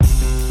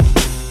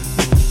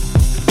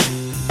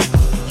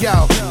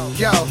Yo,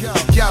 yo,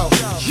 yo,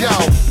 yo.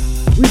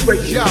 We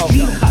break yo,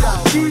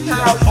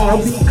 D-House,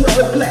 R&B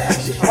club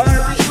classic,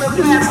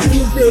 R&B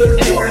music,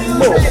 and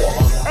more.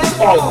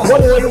 On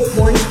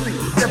 108.3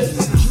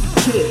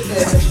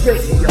 WGKS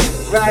Radio.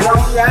 Right on,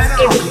 right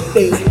on.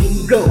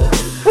 Everything goes.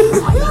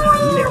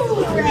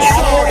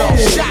 Sawed off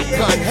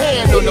shotgun,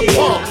 hand on the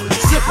pump.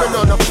 Sipping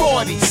on the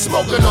 40,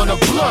 smoking on the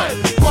blunt.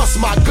 Bust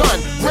my gun,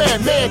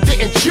 red man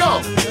didn't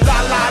jump.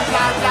 La la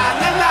la la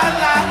la la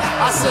la.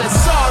 I said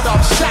sawed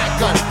off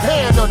shotgun,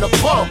 hand on the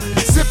pump.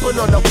 Sipping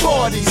on the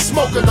 40,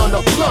 smoking on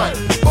the blunt.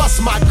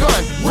 Bust my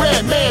gun,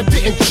 red man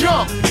didn't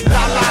jump.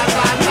 La la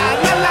la la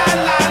la la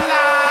la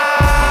la.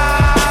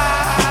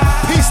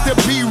 Peace to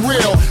be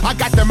real, I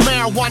got the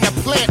marijuana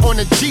plant on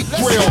the Jeep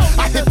grill.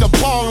 I hit the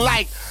ball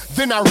like,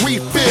 then I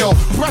refill.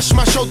 Brush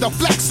my shoulder,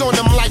 flex on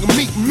them like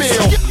Meek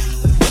Mill.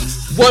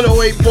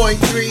 108.3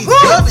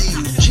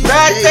 WGKS.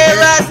 Right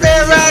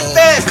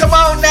there. Come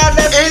on now,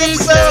 let's get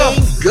some.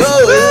 Go.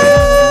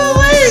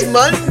 It's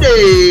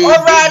Monday. All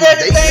right,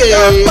 everything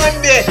on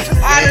Monday.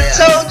 I done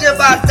told you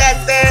about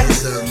that there.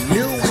 It's a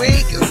new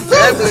week, a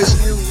fabulous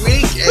new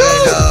week,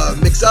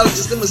 and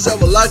mixologist myself,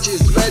 Alachi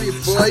is ready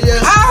for you.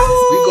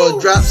 We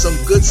gonna drop some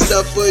good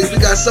stuff for you. We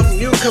got something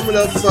new coming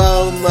up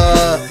from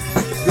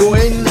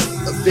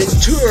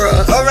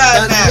Ventura,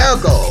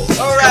 Santiago.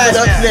 Coming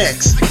up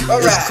next.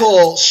 It's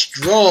called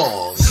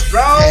Strong.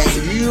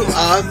 And you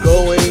are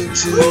going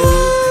to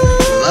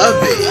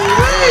love it.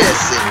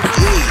 Yes,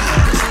 indeed.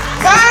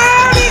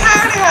 Howdy.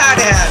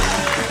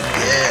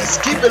 Yes,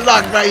 keep it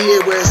locked right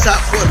here where it's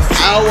hot for an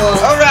hour.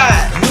 All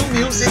right.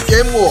 New music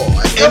and more.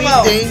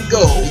 Anything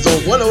goes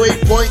on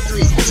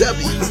 108.3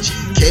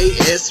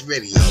 WGKS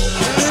Radio.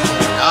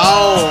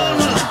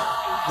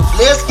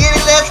 Let's get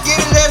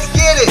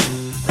it.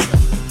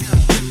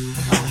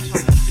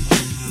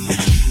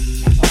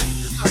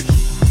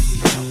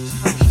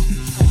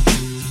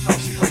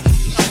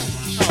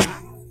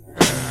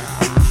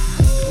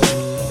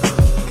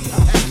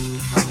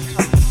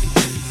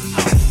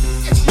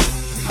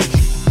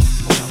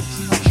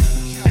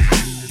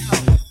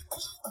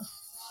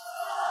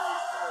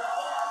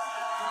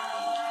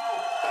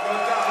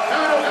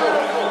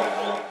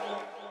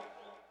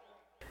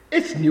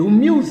 It's new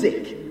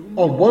music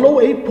on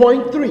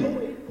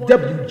 108.3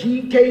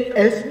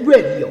 WGKS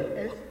Radio.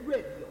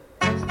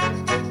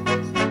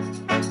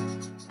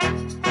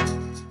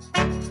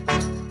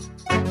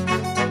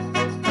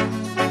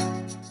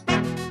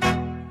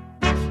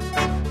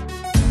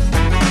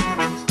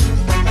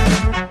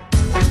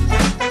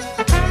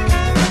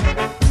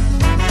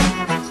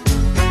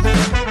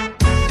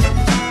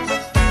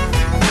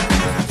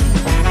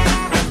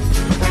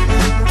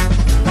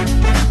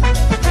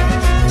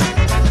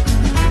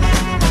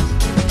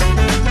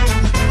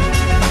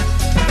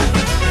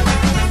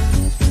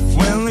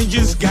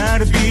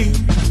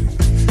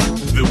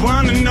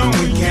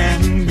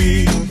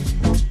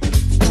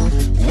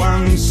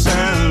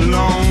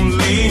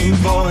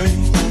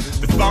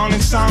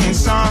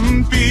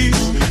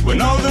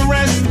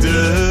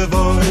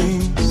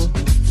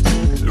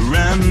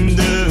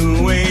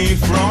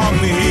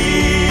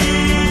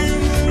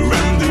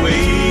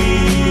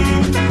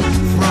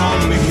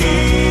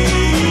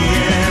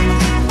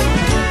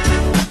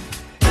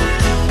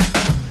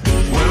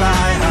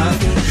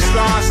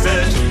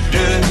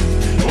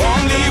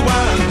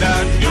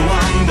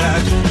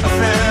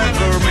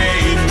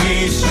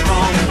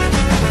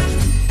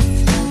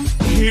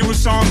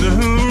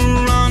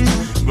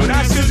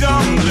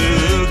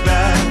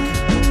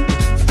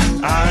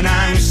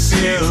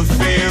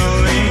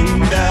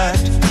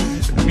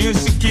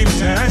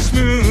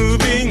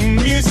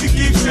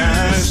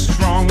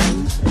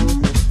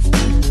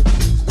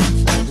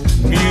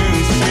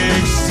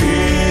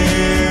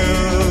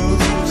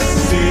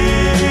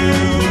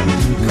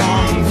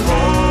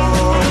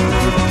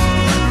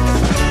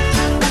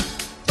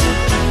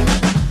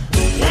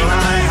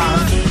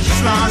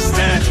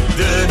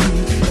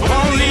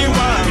 Only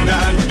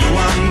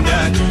one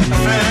that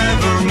I've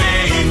ever made.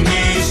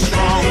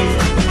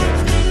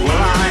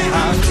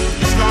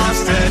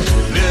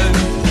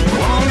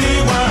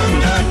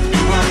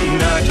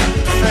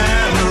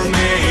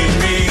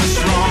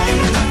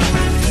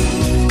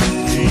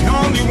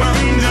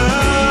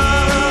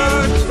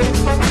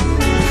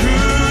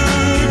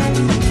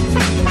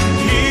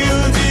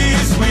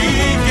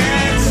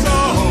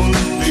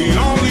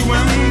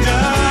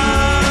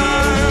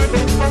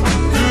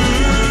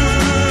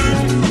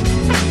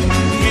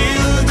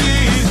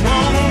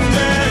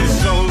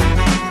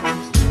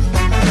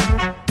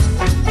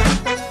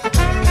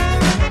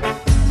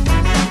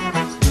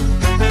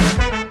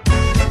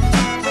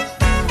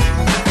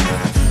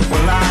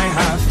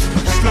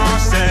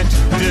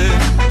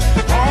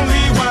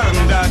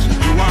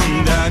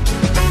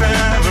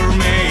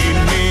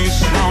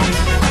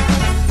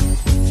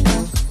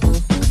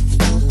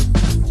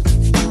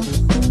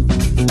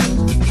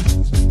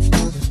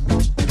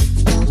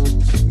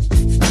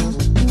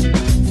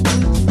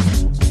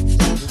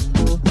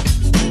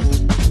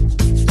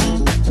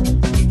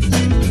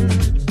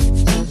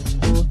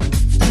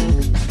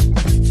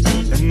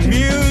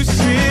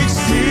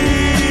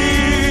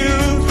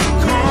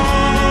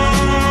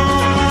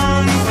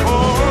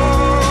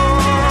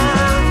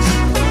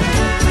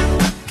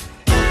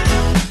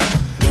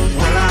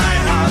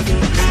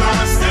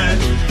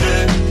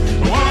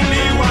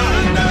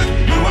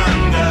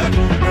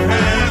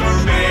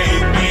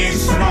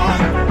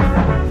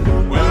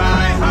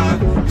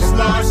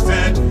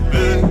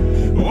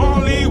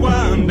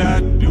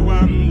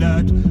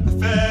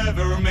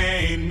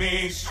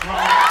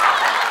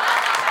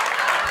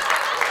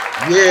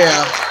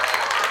 Yeah.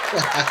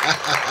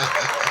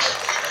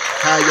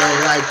 How you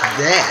like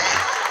that?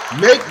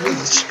 Make Me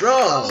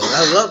Strong.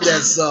 I love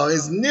that song.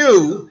 It's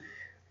new.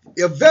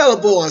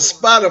 Available on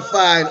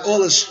Spotify and all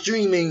the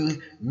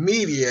streaming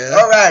media.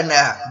 All right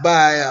now.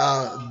 By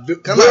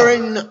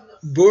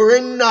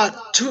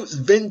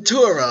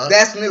Ventura.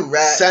 That's new,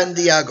 right?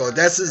 Santiago.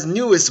 That's his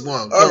newest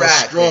one called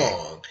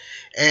Strong.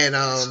 And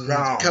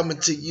Strong. Coming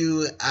to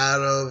you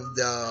out of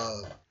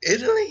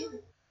Italy?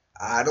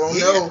 I don't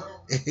know.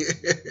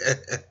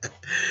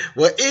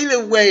 Well,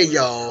 either way,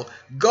 y'all,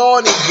 go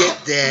on and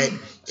get that.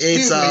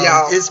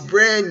 It's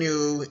brand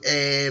new,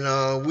 and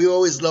we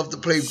always love to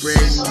play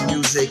brand new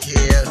music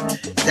here.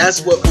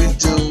 That's what we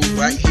do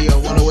right here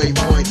on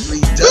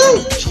 108.3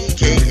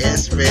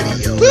 WGKS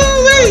Radio.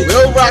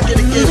 We'll rock it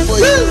again for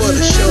you before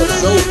the show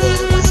is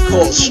over. It's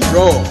called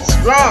Strong.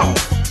 Strong.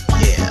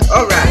 Yeah.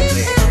 All right,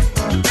 man.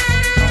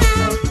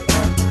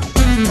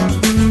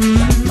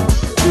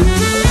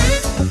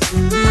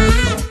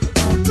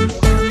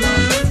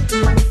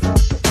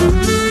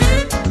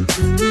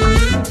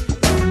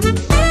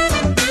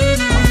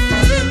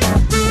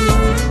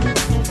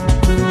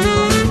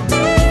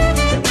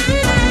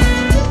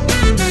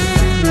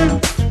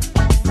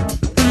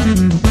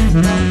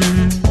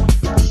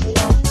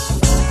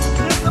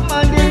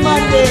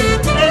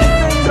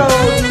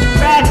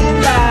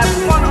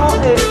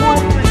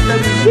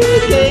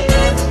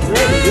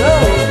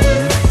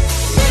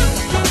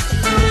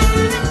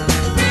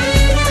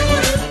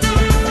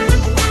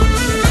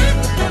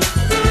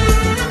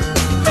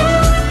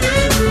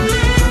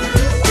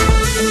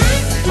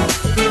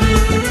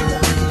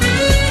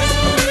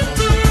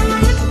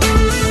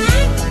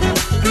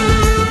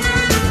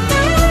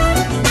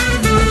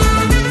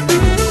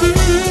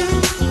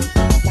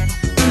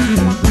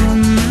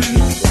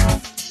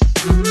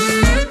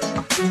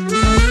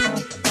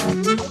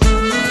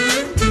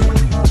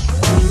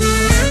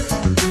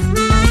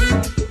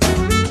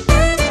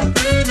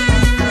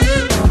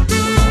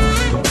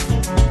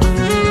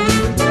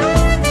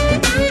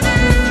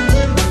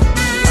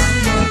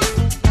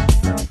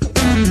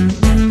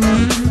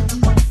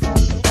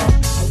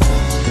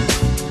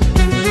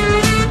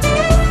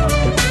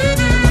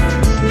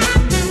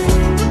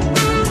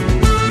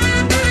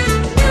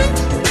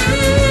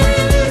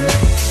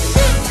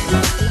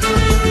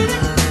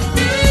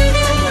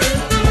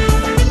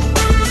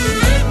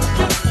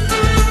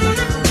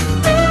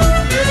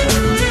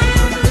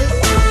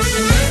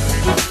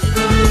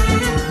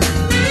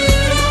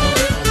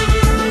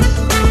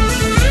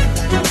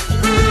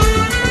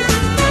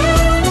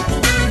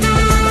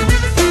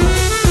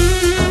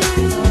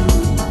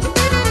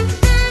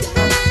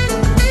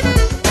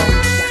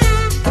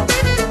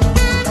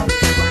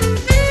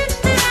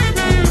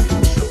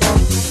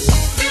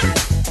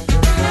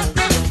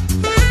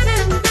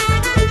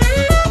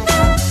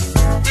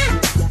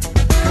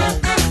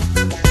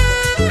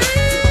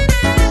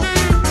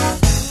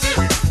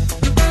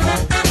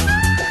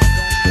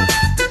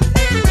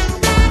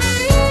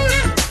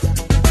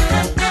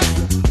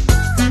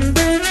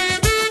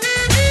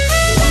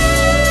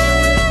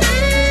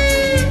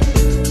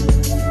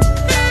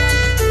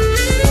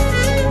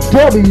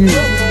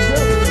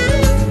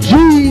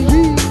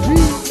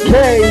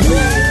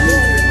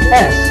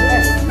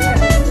 WGKS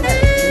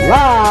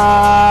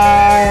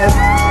live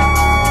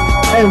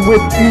and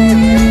with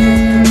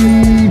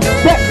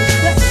effect.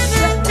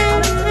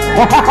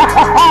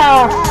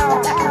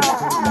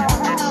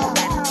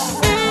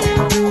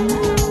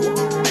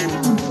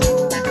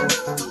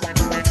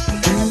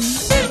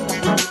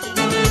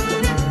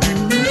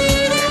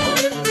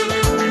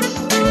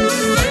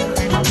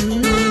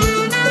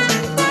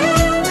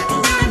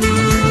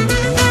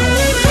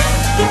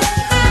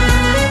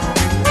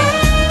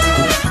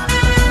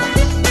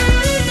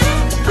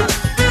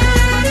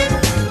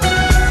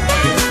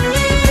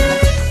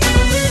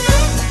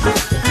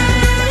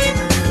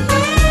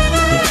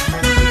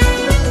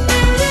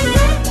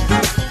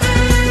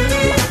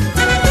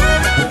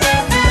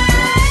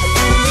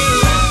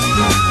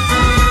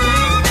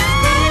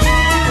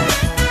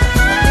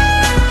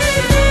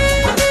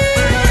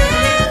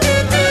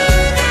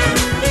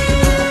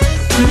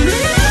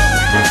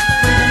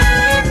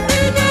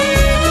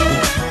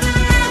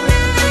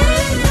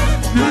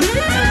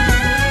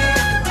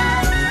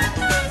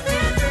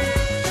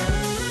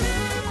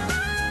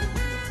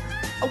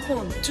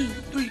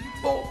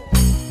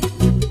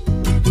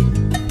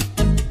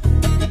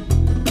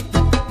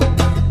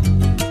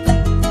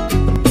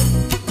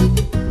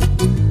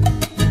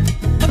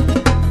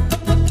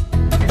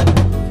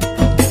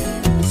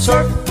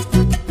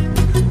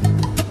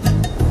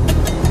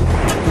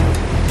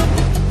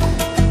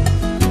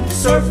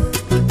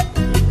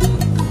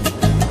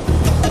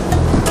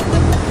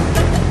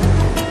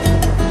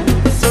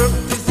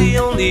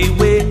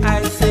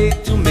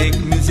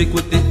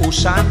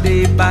 Ocean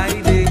day by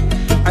day.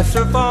 I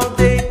surf all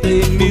day,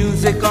 play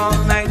music all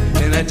night,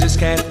 and I just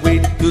can't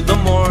wait till the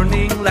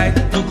morning light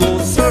to go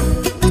surf.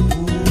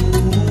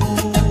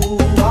 Ooh,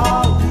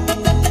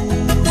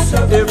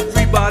 surf.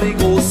 Everybody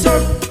go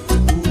surf.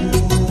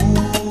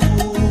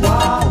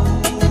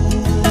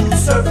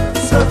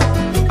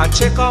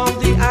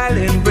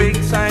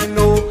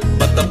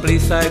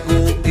 place I go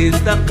is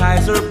the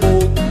Kaiser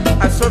Bowl.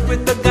 I surf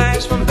with the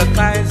guys from the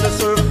Kaiser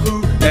Surf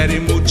Crew, Eddie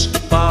Mooch,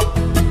 Bob,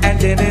 and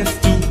Dennis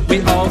too.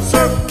 We all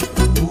surf.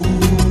 Ooh,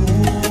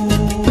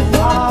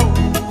 wow.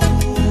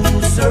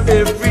 Surf,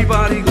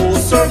 everybody go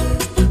surf.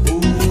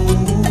 Ooh,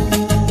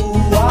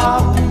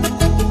 wow.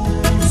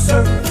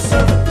 Surf,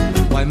 surf.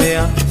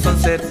 Waimea,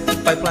 Sunset,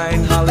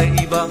 Pipeline,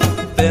 Haleiwa,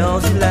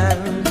 Bell's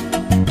Land,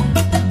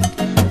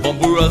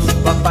 Bomburas,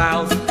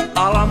 Bapiles,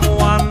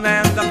 Alamoan,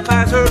 and the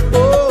Kaiser.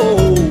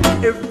 Oh,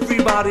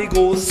 everybody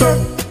go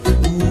surf.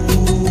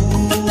 Ooh,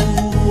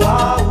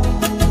 wow.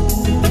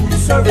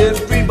 Surf,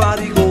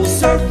 everybody go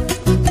surf.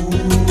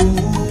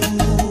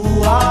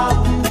 Ooh, wow.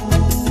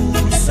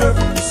 Surf,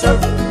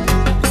 surf.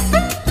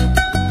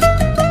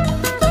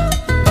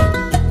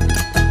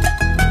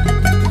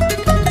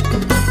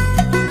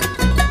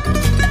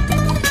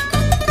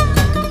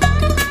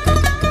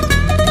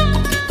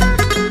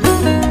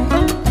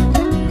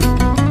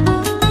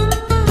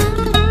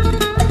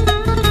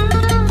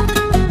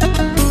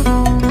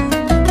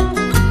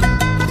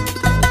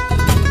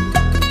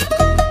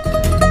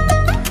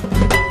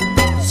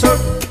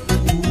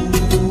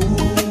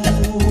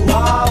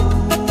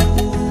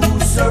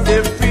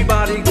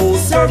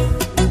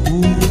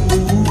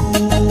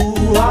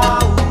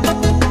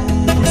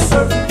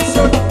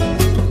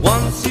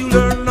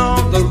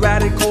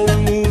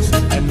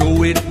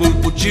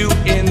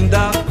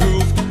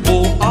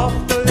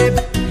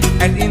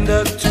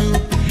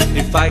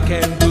 If I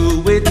can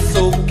do it,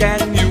 so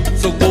can you.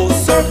 So go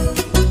surf.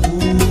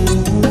 Ooh,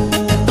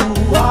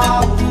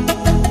 wow.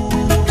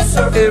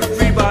 Surf,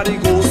 everybody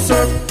go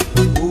surf.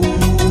 Ooh,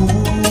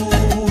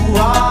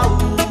 wow.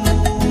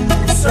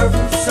 Surf,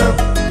 surf.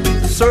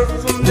 Surf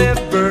will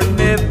never,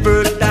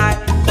 never die,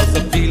 'cause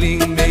the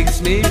feeling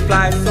makes me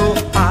fly so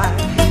high.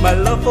 My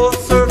love for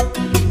surf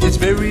is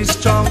very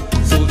strong,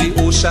 so the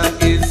ocean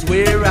is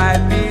where I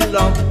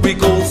belong. We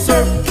go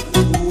surf.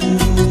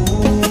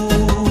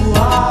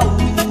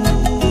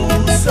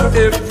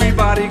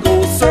 Everybody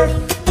go surf.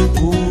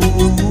 Ooh,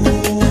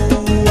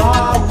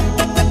 wow.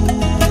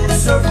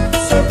 Surf,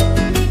 surf.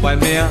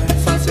 Waimea,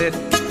 Sunset,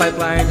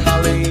 Pipeline,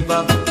 Haleiwa,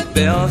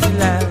 Bell's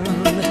Land,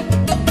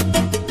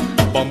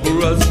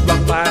 Bomburas,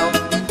 Rockpile,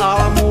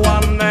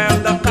 Alamoan,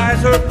 and the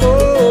Kaiser.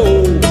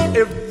 Oh,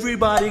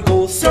 everybody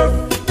go surf.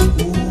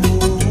 Ooh,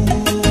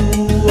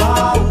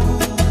 wow.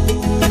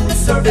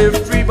 Surf,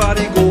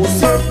 everybody go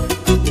surf.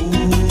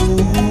 Ooh,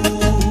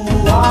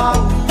 wow.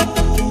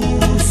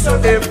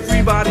 Surf,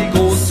 everybody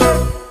go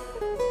surf.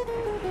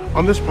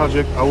 On this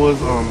project, I was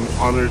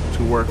honored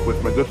to work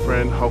with my good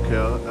friend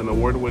Haukea, an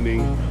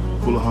award-winning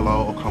hula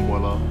halal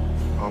Okamwela,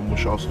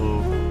 which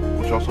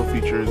also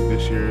features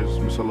this year's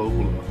Misalo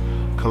Hula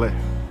Kale,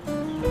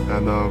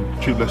 and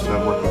truly blessed to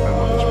have worked with them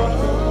on this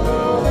project.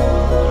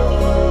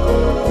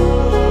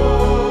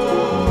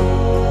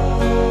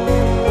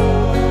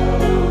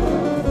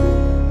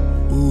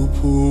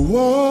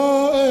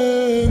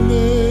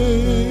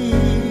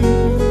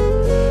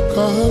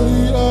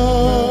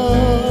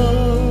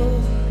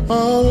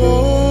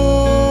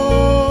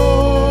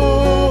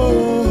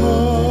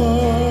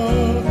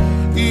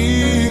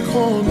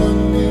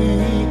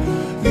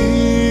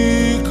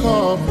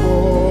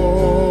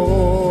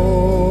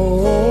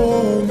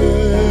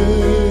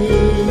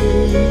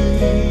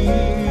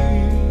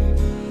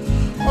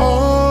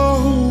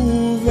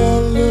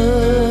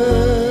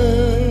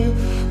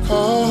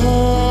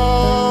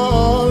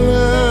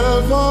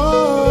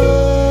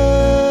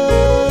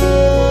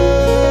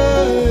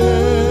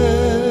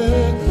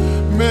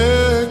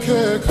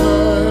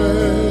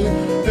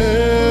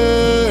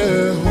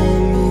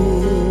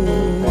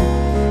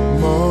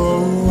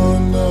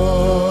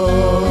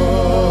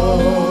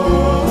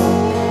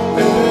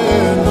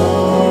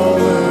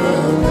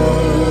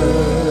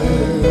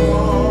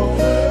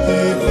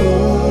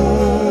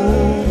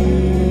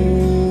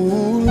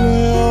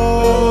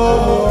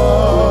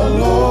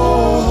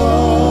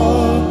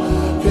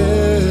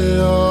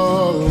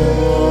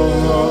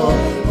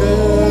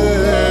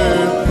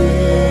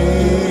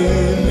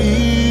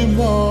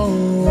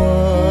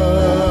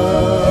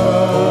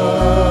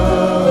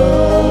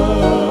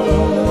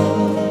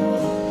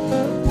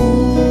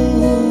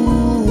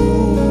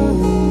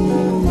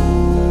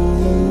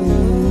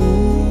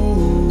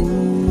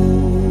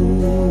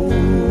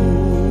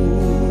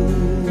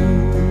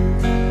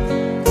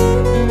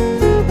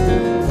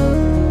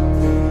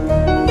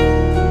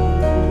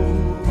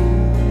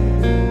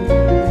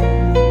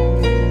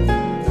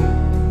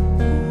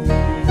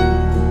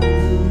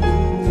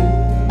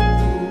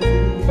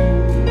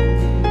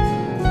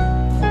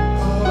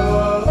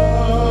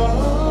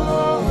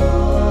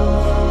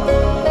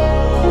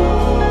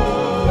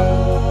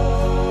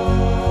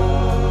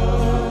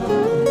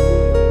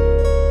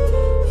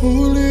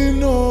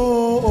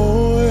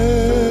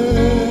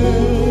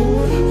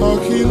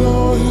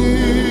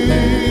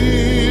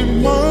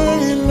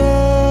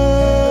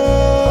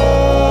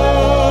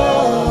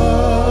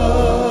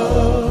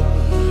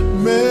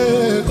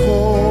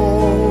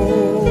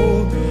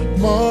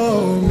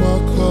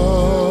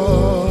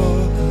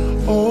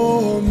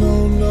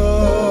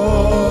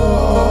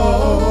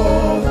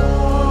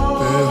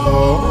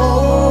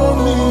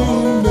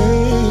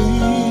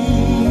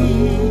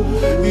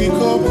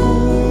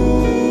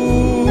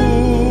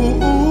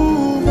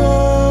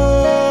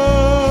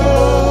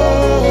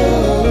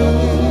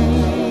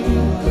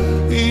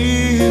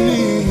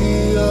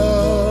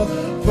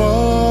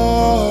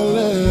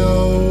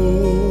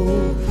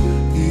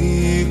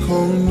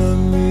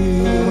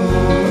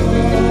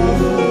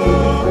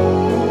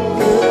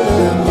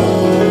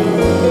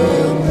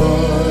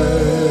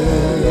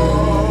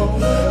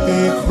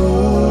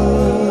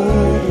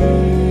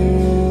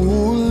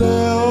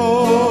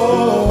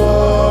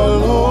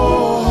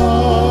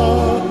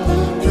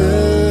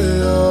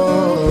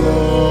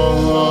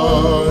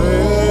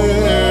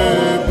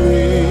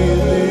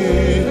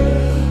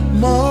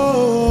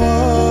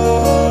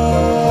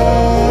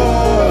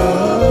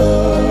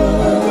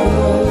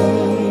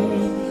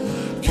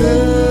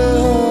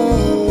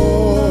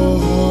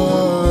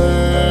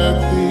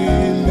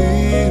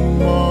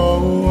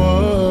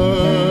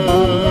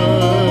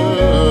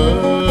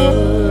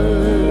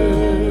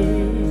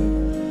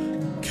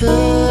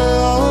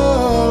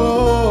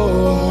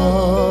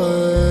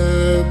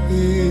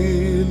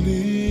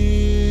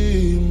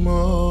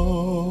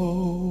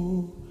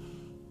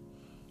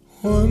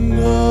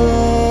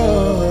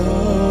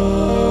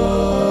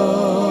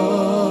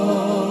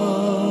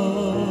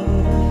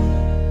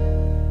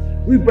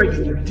 We bring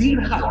you deep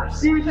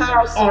house,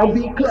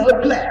 R&B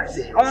club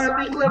classics,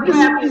 rap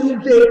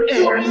music,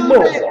 and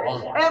more.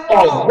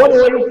 On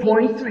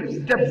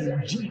 108.3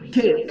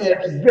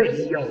 WGKS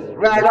Radio.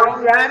 Right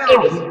on, right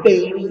on.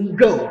 Everything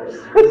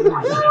goes. Let's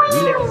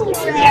go.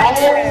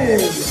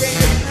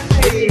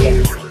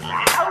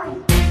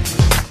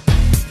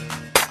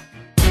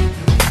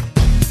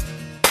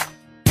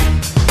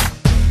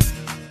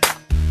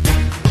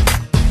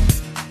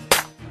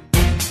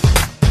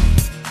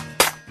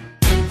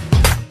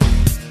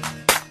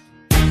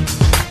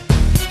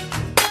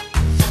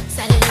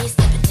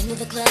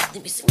 The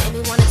music made me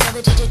wanna tell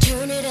the DJ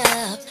turn it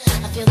up.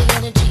 I feel the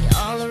energy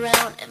all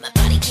around, and my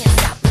body can't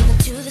stop moving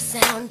to the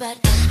sound. But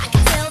I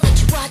can tell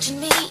that you're watching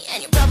me,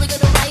 and you're probably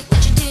gonna write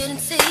what you didn't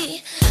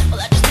see.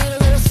 Well, I just need a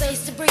little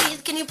space to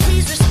breathe. Can you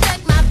please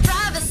respect my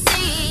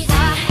privacy?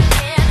 Why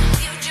can't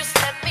you just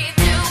let me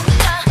do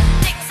the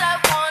things I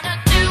wanna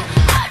do?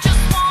 I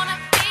just wanna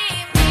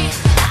be me.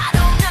 I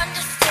don't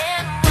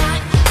understand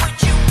why would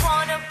you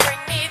wanna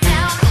bring me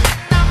down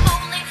when I'm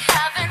only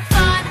having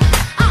fun.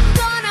 I'm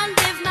gonna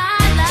live my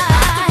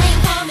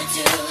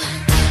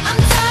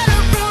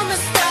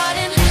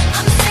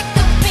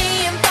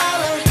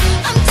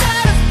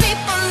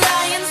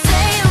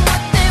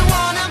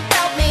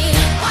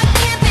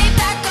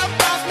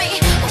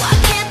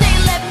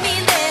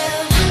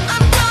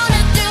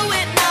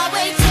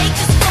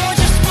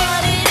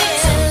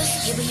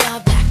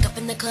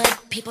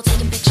people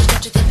taking pictures,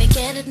 don't you think they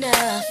get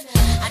enough?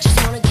 I just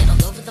wanna get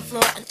all over the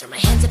floor and throw my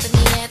hands up in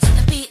the air to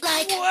the beat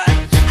like what?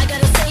 I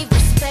gotta say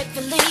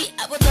respectfully,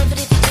 I would love it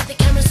if you took the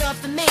cameras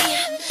off of me,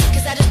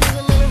 cause I just need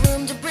a little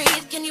room to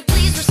breathe. Can you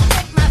please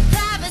respect my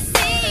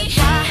privacy?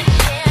 Why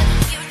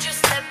can't you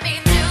just let me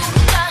do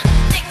the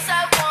things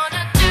I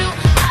wanna do?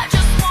 I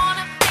just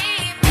wanna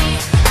be me.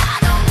 I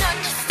don't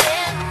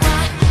understand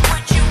why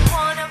would you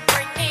wanna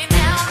bring me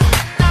down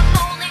when I'm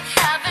only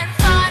having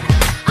fun.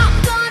 I'm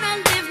gonna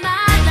live my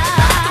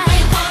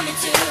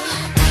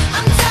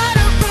I'm tired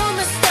of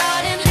rumors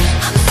starting.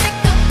 I'm sick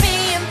of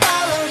being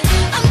followed.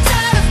 I'm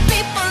tired of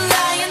people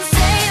lying,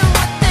 saying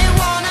what they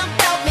want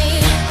about me.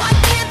 Why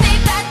can't they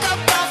back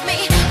up off me?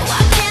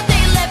 Why can't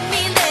they let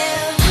me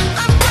live?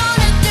 I'm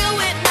gonna do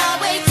it my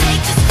way.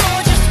 Take this for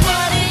just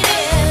what it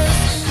is.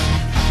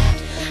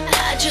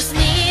 I just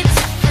need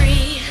to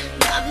free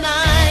my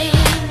mind.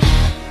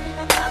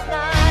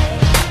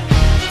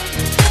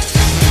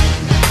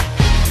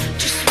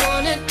 Just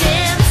wanna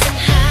dance and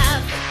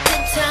have a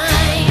good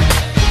time.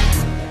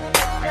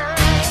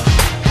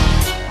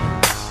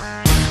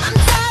 I'm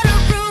tired of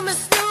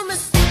rumors,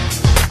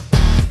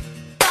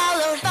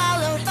 followed.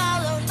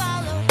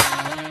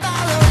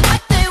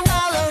 What they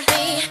wallowed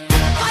me.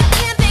 Why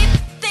can't they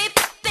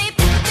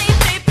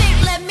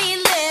let me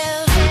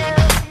live?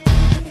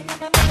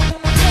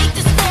 Take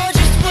this for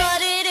just what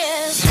it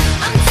is.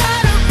 I'm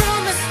tired of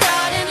rumors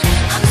starting.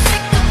 I'm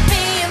sick of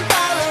being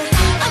followed.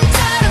 I'm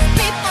tired of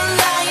people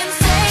lying,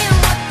 saying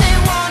what they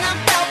want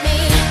about me.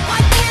 Why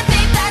can't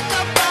they back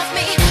up off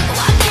me?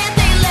 Why can't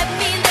they let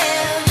me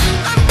live?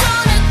 I'm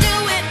gonna do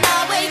it my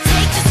way.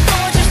 Take this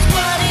for just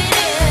what it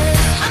is.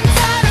 I'm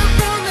tired of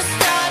rumors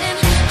starting.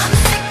 I'm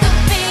sick of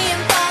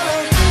being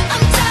followed.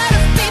 I'm tired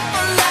of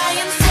people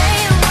lying,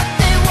 saying what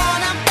they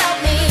want about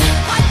me.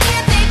 Why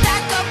can't they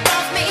back up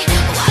off me?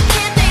 Why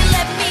can't they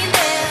let me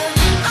live?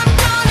 I'm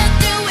gonna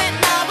do it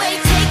my way.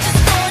 Take this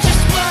for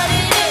just what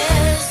it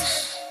is.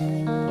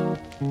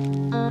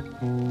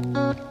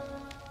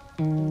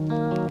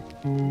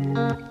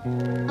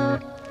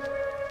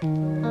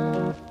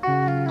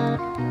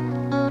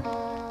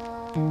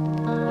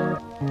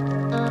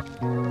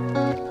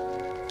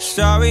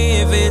 Sorry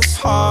if it's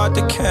hard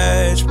to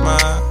catch my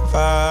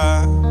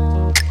vibe.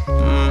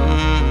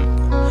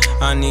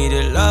 I need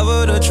a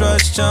lover to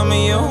trust. Tell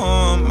me you're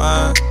on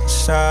my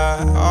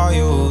side. Are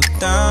you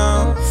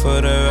down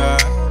for the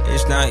ride?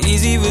 It's not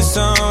easy for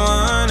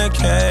someone to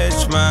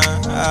catch my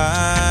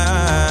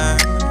eye,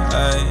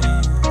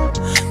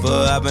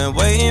 but I've been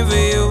waiting for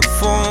you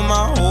for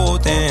my whole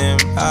damn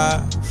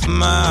life,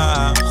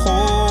 my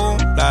whole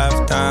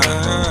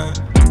lifetime.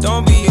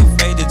 Don't be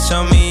afraid to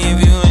tell me if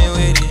you ain't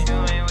with it.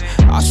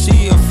 I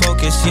see your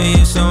focus, yeah,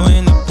 you're so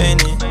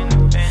independent.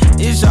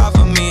 It's hard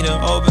for me to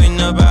open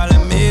up, I'll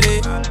admit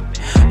it.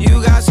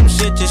 You got some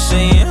shit to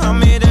say and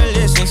I'm here to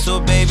listen. So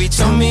baby,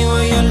 tell me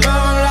where your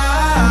love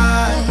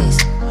lies.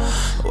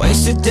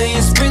 Waste a day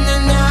and spend the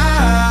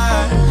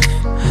night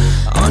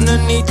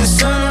underneath the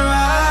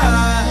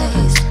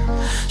sunrise.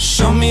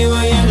 Show me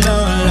where your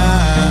love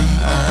lies.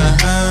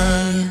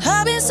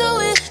 I've been so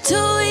into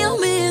your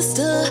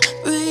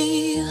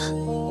mystery.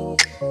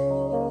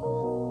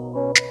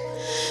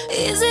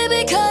 Is it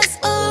because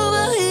of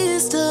a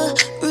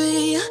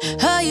history?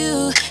 Are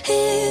you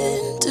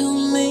into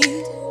me?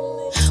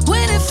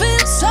 When it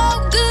feels so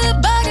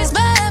good, but it's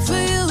bad for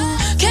you.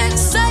 Can't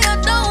say I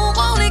don't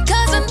want it,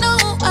 cause I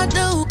know I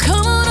do.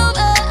 Come on over,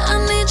 I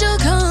need your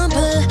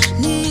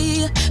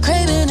company.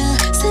 Craving a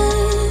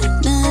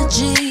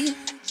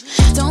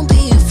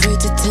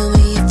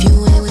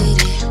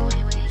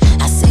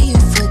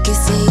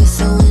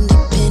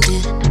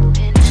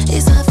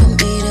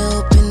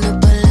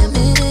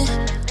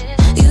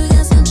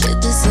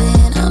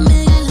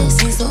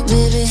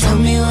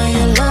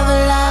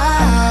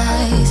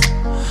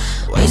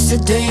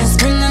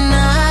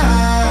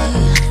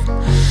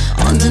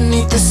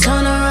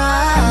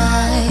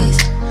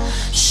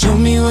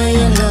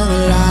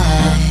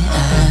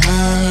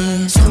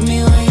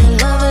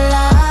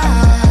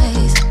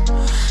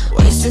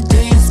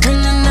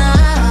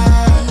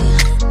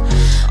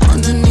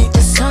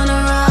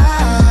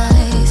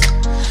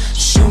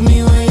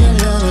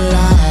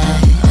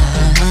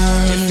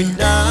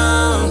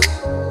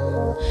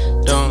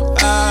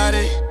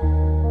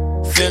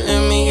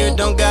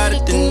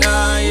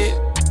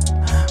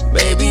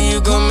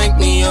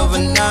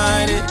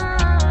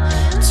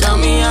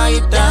how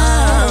you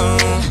down.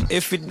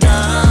 If you're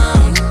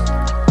down,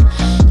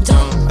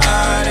 don't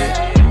hide it.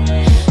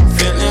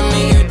 Feeling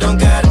me, you don't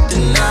gotta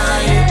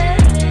deny it.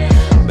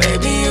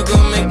 Baby, you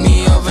gon' make me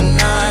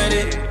overnight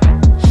it.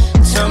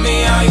 Tell me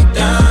how you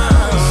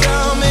down.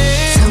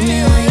 Tell me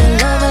why you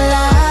love a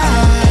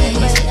lie.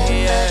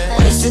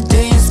 Waste the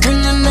day and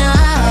spend the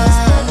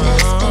night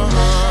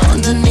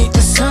underneath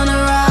the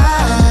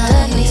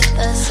sunrise.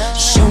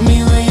 Show me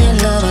where you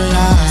love a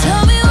lie.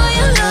 Tell me why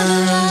you love a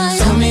lie.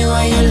 Tell me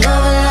why you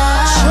love a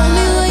lie. Show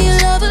me where you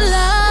love a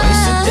lie.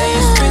 Waste the day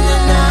and spend the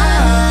night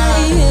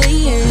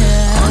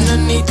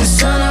underneath the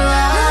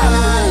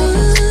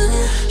sunrise.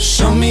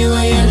 Show me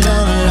where you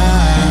love a lie.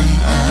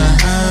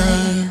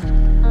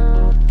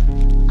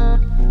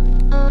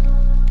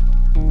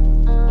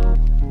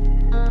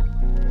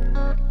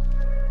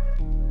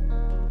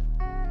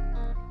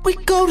 We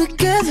go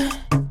together,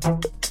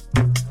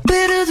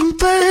 better than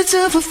birds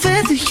of a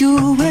feather,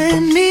 you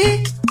and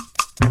me.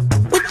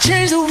 We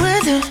change the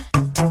weather,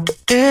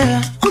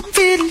 yeah. I'm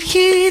feeling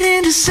heat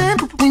in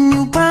December when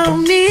you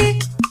found me.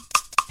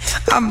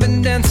 I've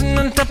been dancing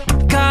on top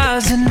of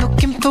cars and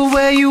looking for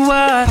where you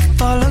are. I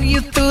follow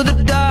you through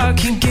the dark,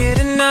 can't get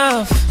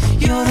enough.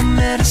 You're the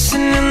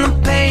medicine and the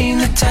pain,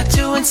 the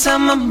tattoo inside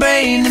my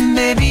brain. And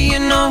baby, you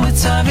know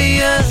it's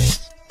obvious,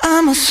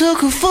 I'm a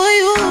sucker for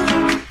you.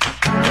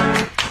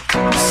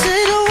 Say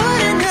the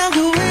word and I'll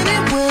go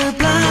anywhere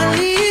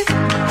blindly.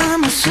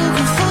 I'm a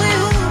sucker for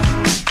you,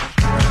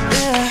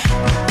 yeah.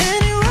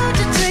 Any road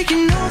you take,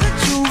 you know that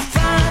you'll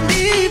find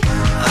me.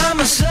 I'm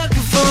a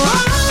sucker for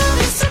all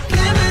these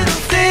subliminal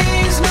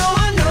things no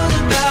one knows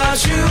about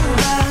you,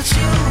 about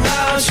you,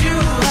 about you,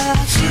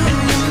 about you.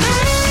 And you're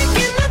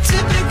making the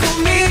typical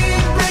me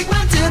break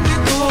my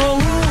typical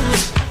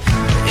rules.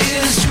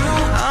 It's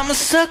true, I'm a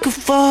sucker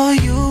for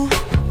you,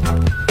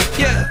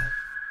 yeah.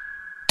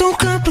 Don't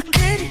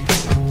complicate it,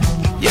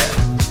 yeah.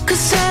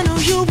 'Cause I know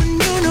you and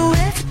you know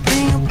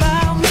everything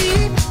about me.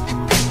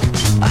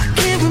 I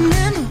can't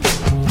remember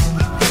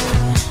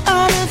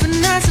all of the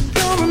nights I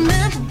don't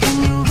remember when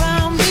you're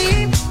around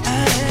me.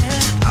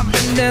 I've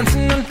been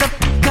dancing on top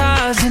of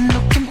cars and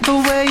looking for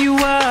where you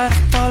are.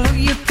 Follow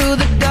you through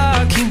the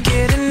dark, can't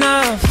get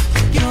enough.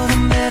 You're the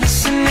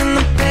medicine and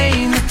the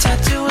pain, the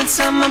tattoo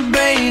inside my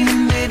brain.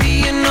 And baby,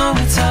 you know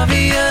it's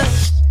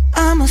obvious,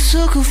 I'm a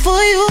sucker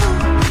for you.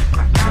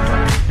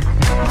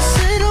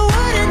 Say the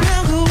word and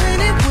I'll go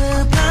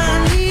anywhere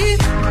blindly.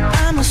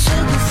 I'm a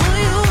sucker for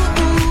you,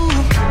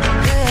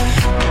 yeah.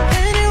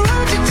 Any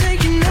road you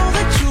take, you know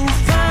that you'll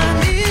find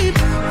me.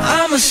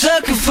 I'm a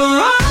sucker for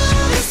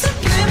all these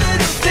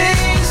subliminal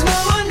things no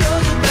one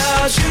knows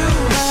about you,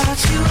 about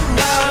you,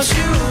 about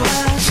you,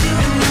 about you.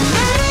 And you're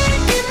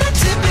making the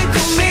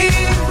typical me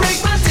break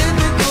my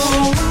typical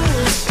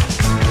rules.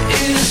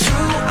 It's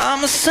true,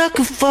 I'm a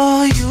sucker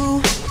for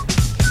you.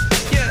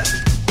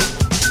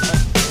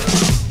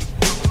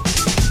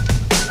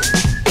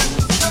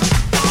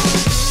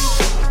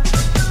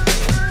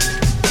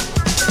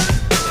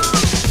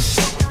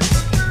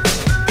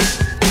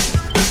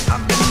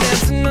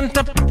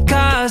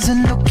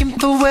 And looking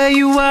for where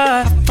you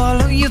are. I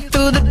follow you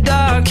through the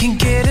dark, can't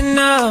get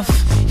enough.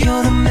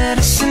 You're the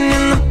medicine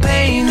and the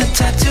pain, the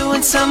tattoo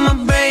inside my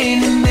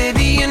brain. And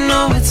baby, you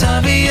know it's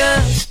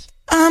obvious,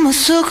 I'm a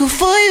sucker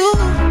for you,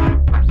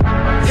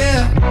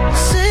 yeah.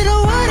 Say the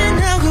word and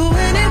I'll go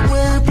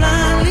anywhere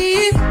blindly.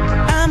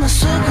 I'm a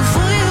sucker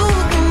for you,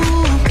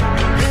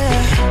 yeah.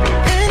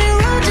 Any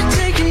road you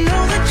take, you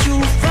know that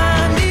you'll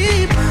find me.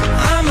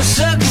 I'm a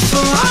sucker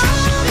for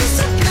all these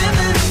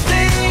subliminal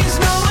things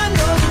no one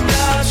knows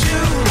about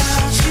you,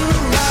 about you,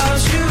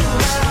 about you,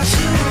 about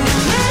you.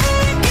 You're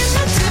making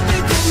the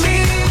typical me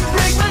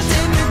break my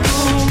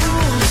typical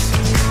rules.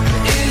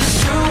 It's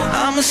true,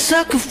 I'm a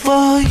sucker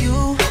for you.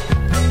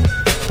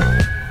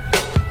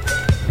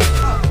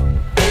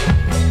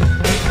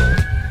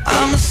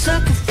 I'm a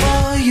sucker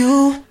for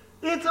you.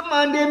 It's a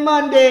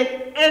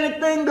Monday,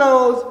 anything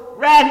goes,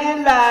 right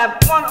here live,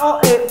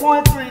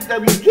 108.3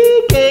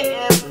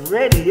 WGKS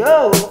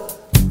Radio.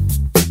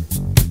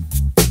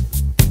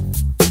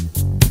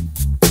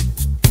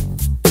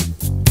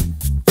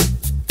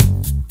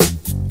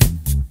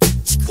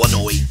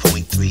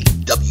 108.3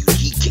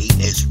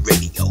 WGKS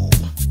Radio.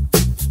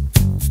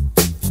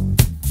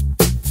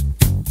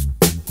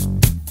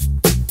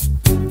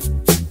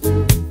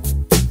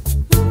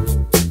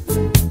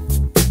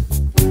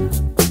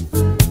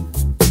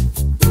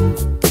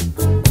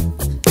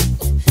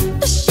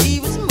 She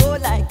was more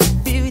like a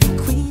beauty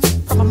queen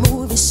from a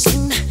movie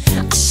scene.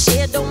 I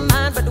said, don't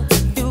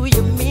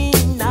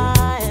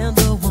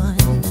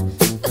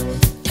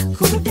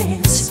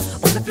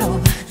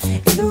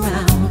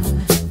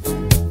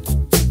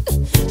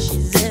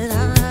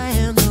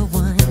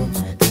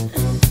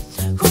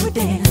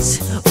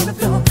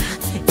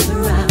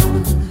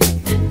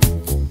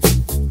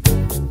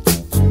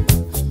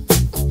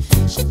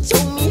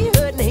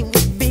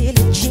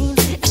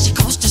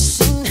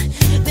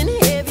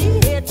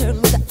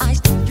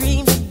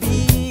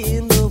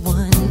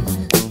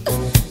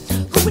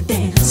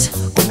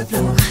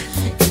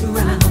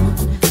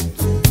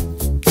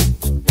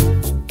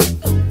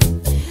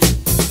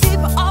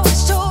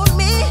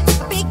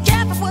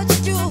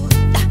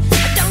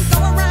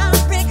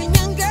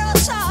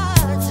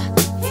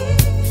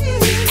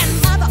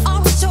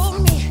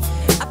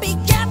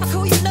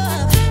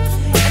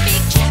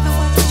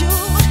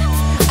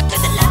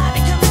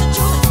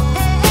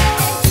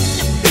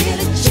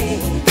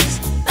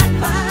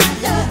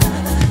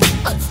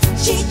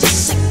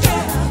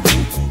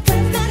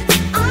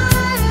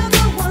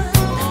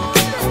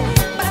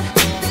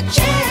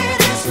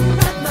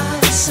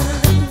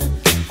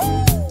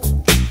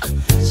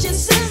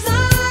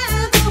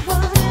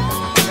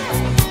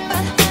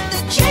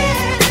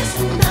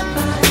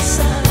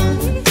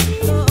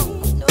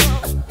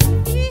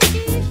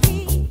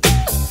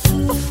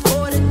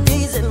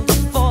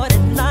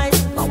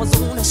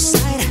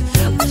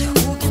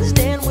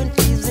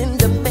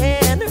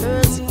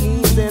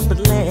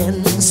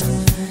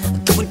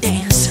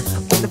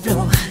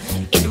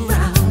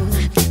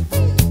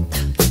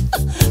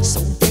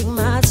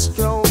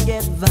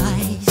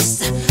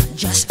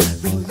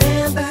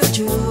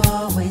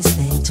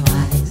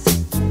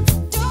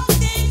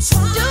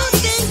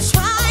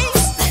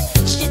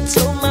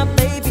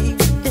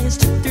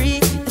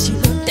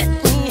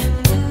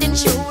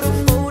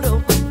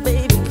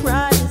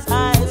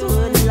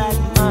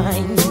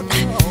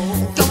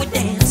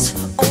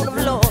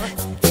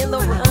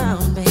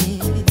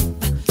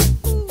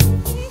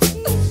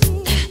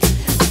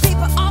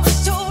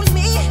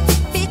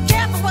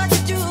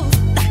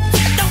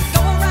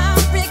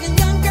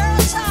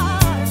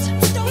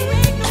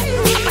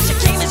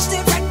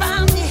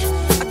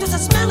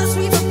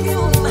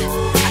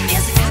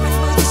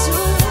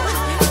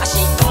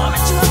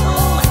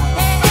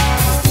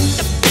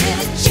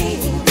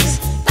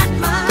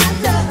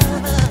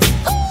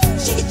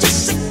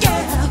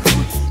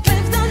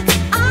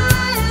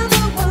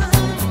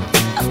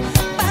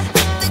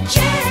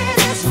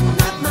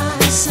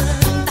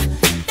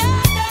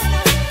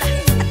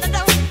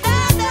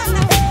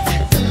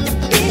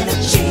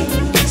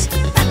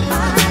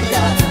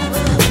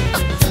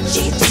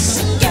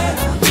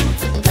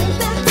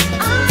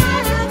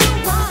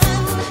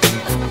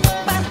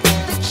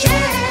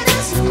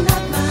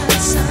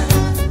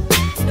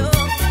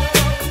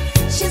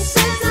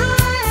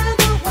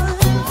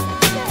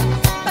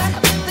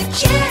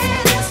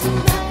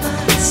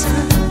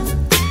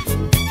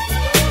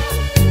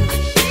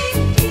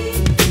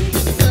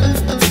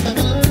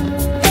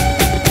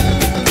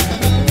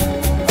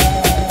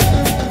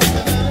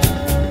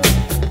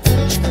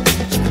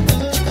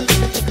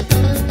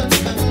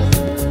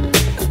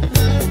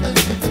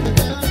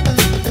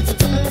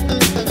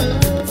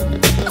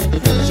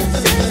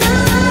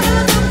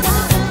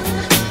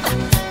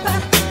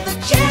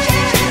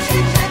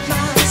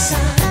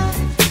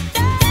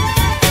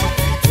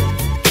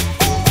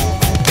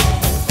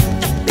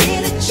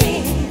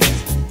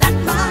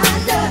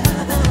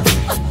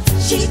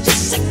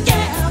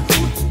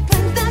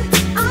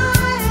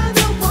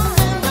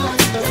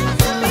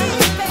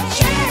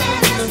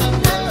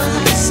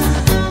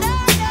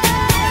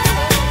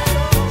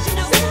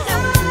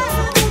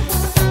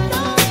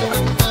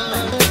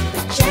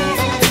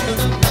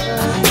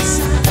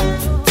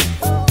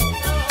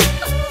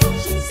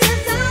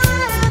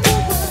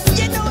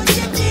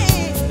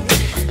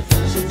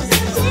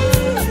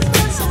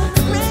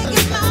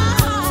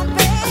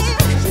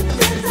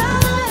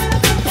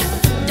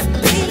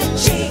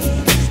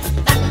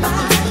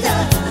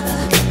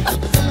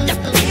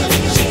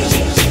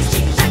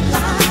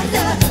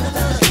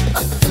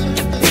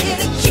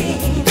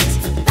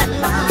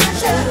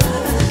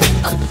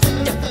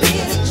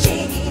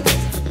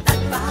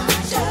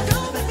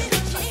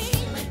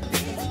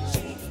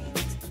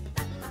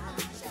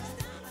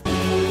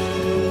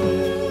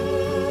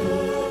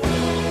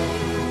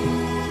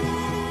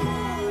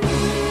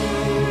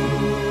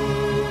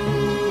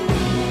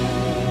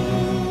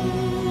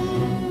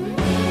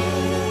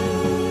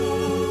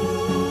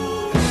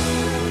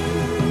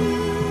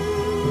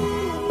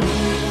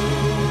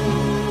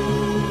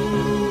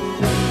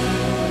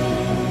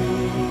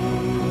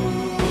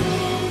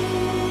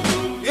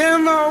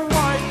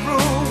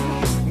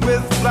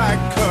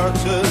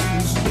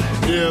curtains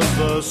near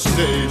the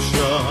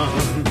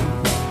station.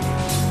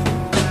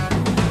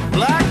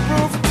 Black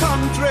roof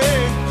country,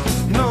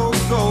 no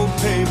gold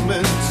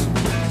pavement,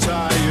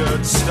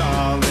 tired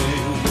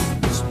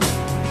starlings.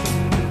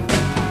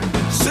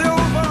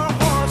 Silver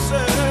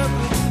horses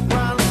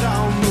ran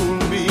down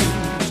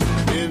moonbeams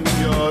in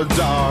your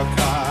dark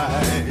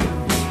eyes.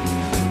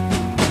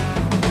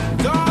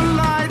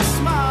 Dawnlight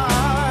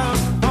smile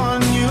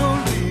on you,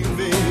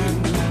 leaving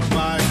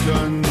my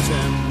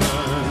contentment.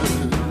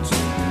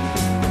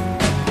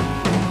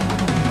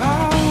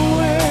 I'll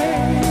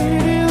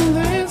wait in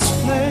this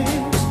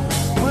place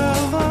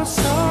where the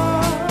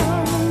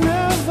sun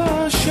never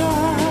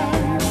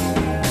shines.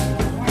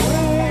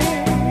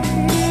 Wait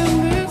in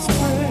this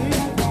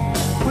place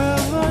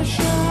where the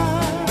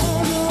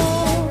shadows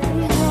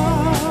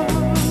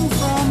run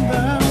from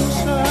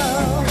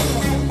themselves.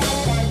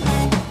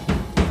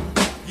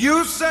 You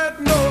said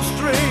no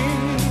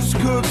strings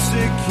could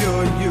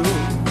secure you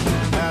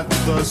at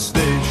the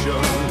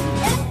station.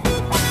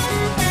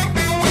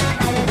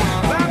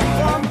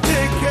 Platform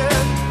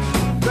ticket,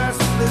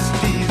 restless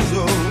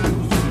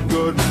diesels,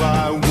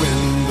 goodbye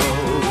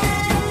windows.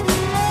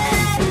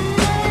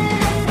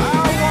 I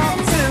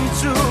walked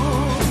into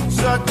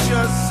such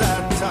a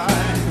sad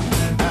time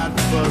at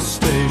the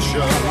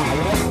station.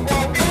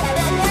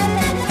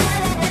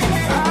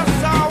 As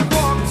I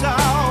walked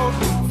out,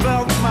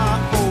 felt my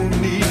own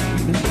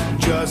need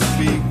just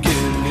beginning.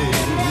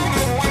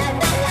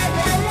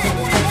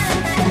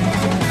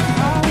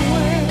 I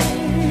wait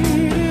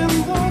in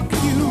the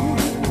queue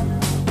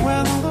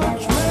when the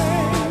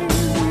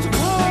trains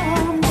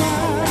come by.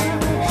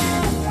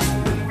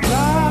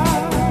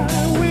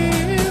 Lie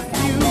with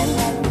you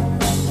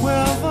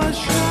where the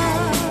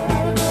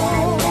shadows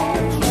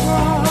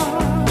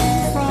run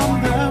from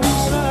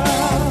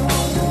themselves.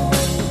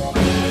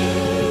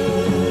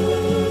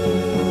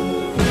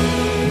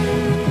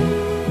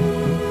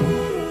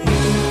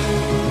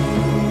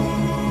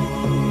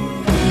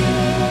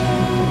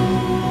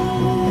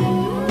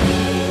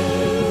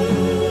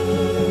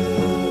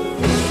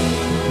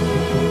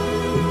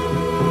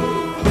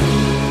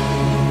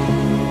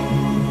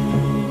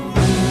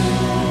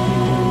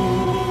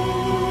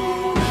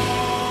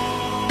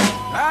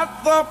 At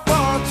the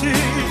party,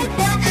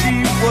 she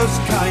was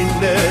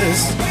kindness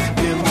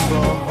in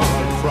the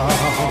hard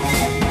crowd.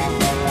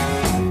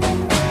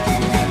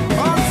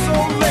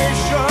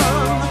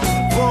 Consolation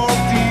for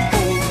the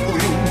old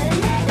queen,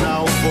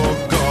 now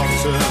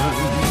forgotten.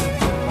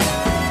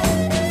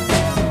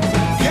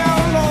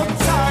 Yellow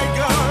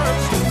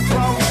tigers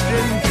crouched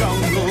in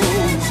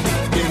jungles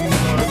in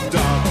her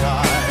dark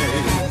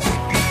eyes.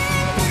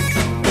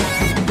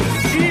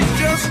 She's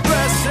just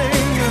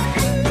dressing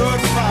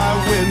goodbye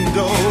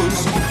windows,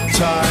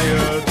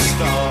 tired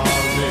starling.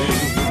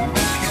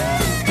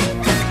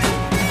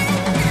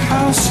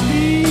 I'll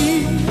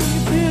sleep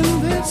in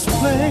this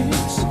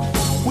place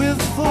with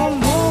the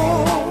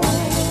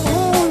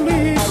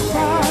lonely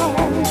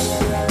crowds.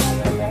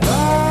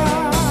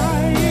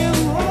 Lie in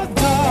the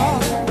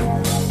dark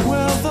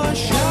where the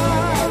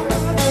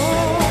shadows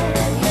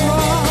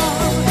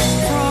run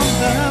from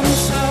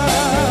themselves.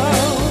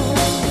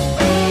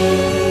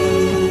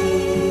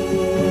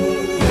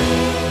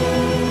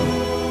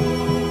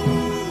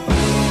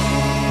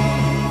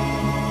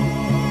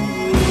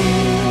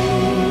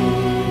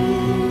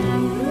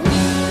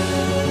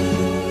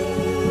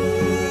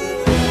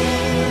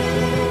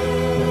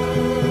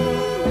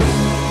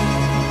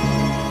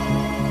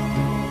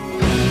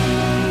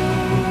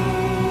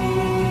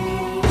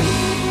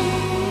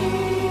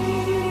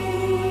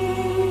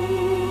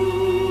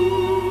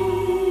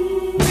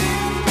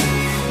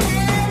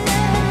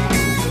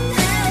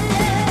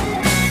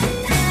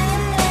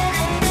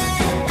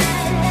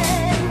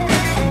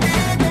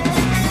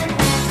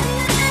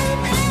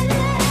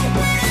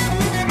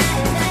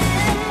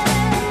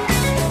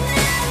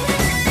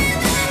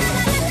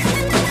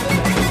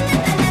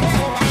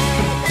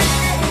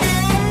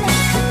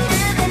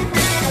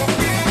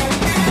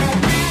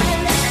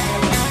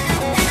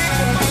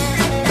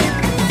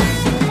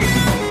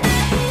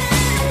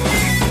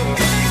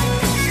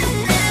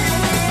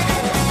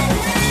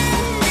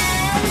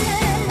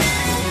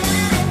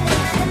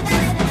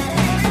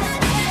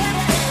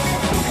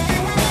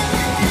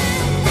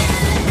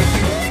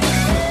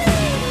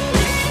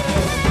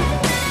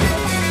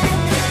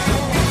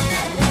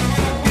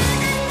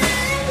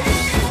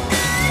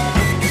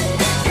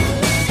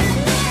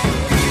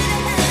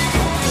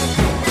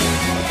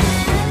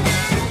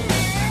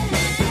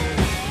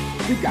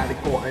 We got it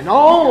going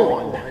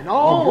on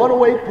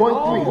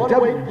 108.3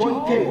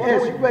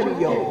 WGKS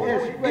Radio.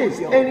 It's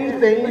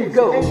anything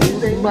goes,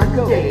 my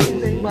day.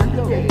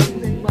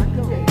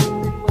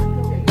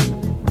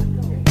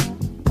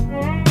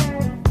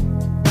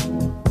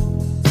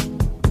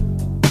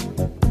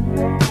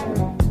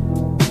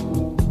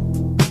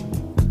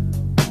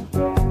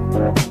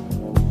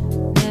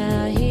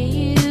 Now here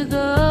you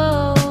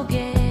go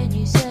again.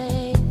 You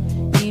say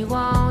you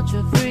want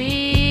your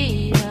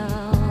freedom.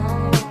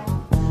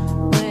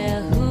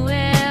 Well, who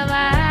am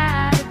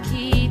I to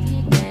keep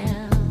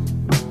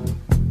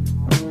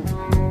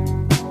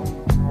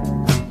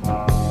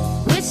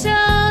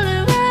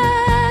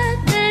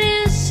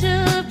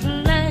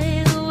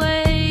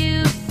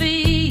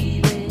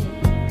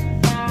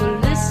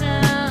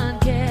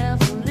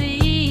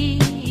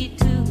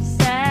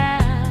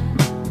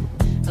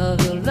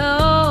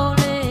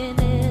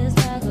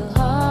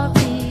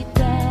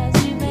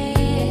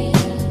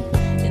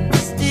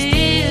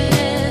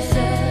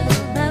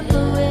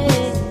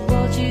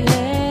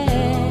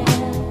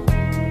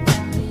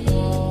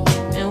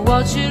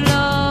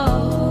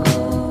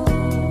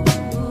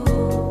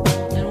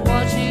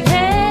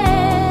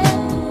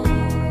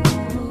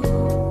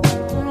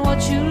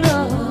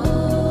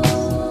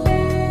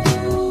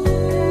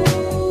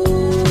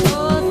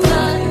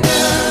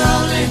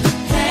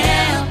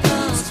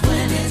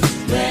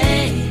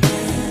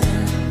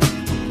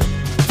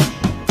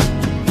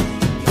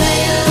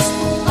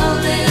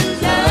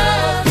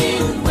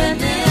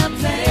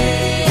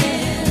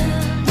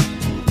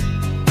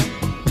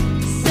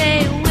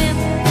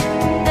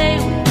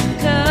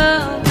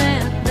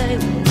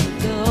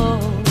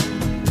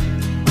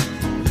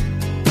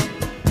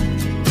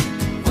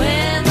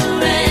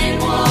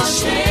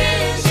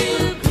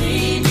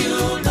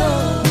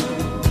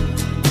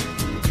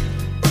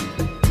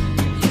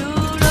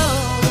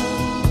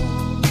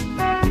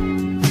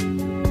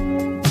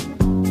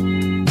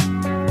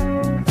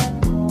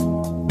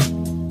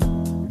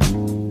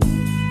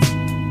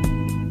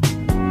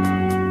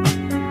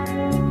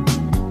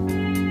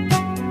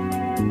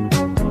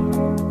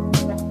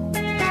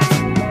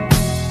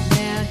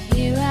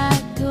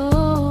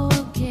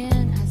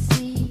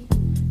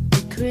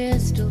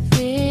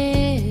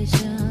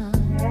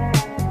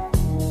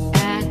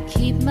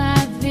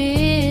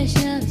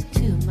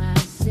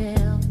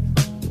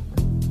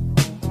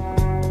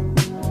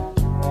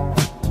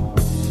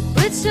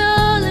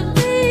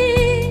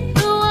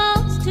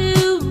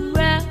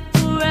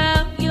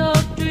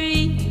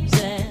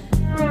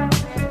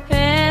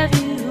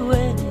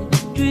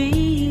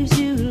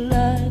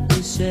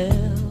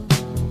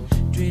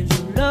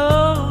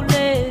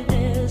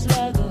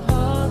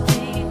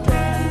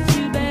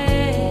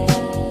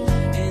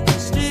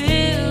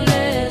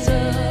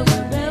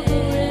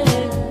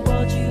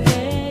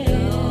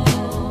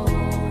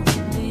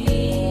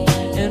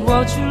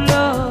what you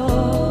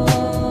love,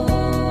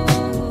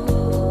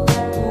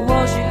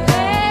 what you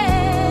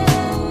have,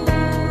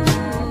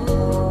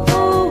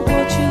 oh,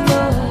 what you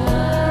love.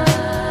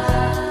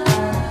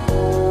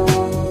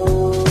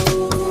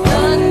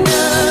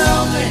 Thunder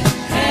only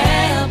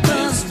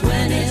happens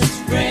when it's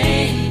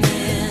raining.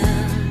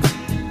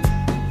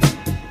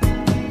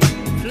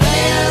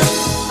 Players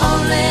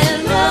only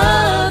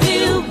love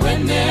you when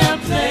they're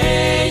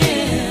playing.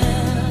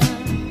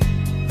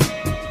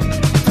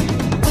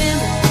 When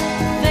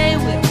they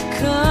will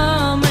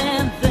come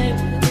and they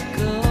will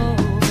go.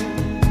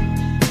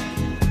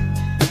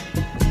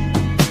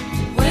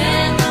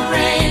 When the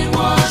rain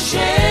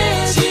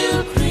washes you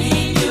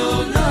clean,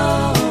 you'll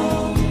know.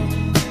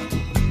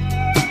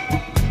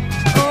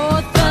 Oh,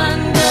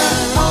 thunder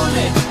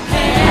only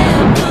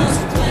happens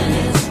when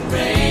it's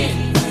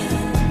raining.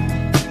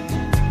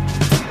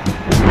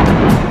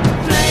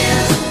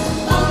 Players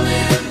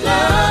only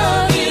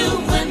love you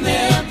when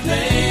they're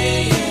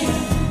playing.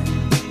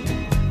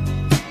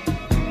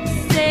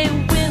 Say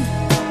when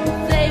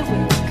they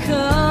will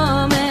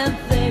come and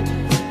they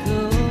will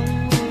go.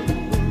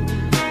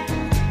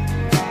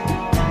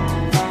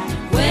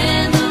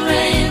 When the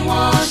rain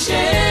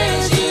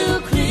washes you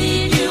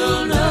clean,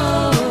 you'll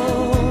know.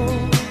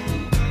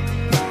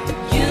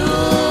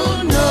 You'll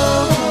know.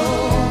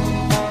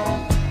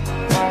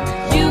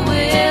 You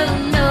will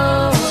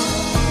know.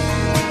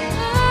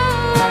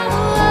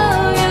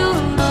 Oh,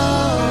 you'll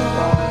know.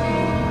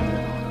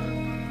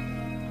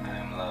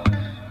 I'm love.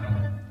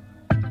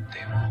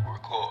 They will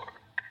record.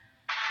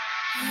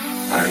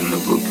 I'm the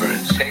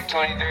blueprints. Take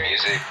 23.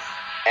 Music.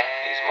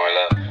 Needs more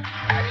love.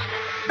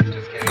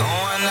 Just kidding.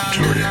 Going on.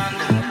 Jordan.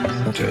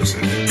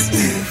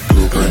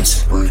 Blueprints.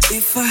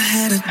 If I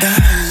had $1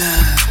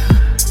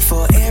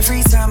 for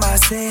every time I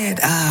said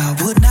I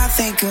would not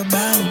think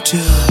about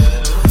you,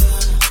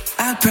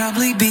 I'd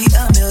probably be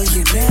a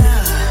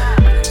millionaire.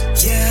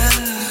 Yeah,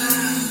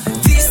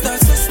 these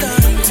thoughts are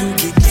starting to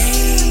get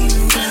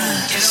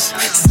dangerous.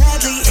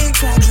 Sadly,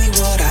 exactly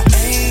what I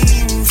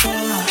aim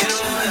for.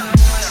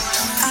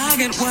 I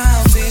get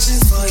wild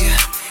visions for you.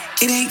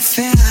 It ain't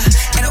fair,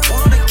 and I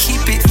wanna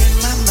keep it in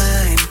my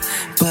mind,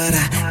 but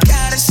I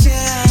gotta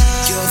share.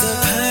 You're the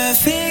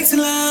perfect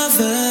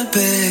lover,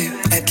 babe.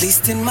 At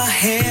least in my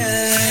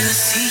head.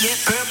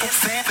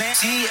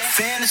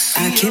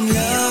 I can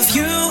love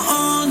you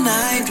all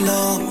night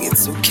long.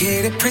 It's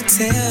okay to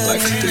pretend.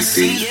 Like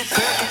 3D.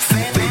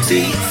 3D.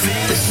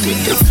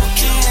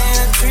 Fucking in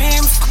a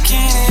dream,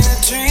 fucking in a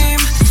dream.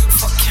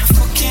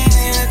 Fucking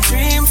in a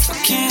dream,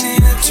 fucking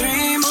in a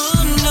dream.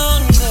 Oh no,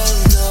 no,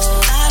 no.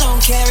 I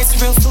don't care, it's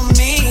real for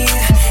me.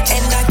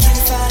 And I can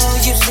follow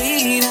your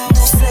lead, I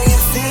won't say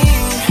a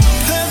thing.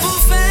 Purple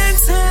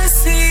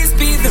fantasies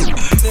be the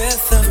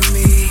death of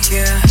me,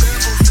 yeah.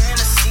 Purple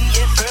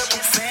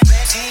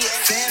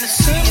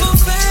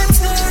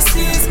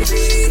fantasies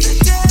be the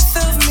death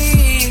of me,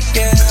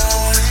 yeah.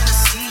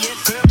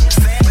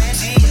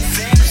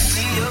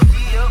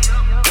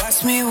 Watch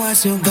me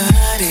watch your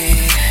body.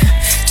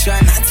 Try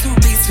not to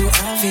be too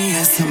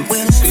obvious. I'm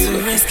willing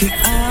to risk it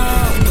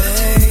all,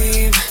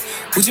 babe.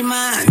 Would you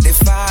mind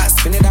if I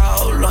spin it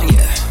all on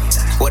you?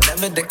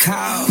 Whatever the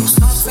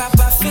cost. On top,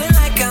 I feel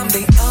like I'm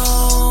the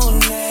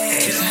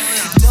only.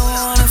 Don't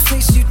wanna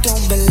face you,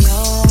 don't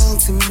belong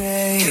to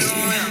me.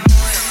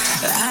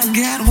 I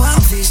got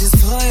wild visions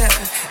for you.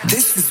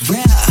 This is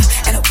rare,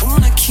 and I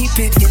wanna keep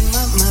it in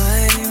my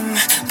mind,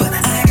 but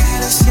I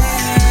gotta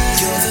share.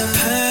 You're the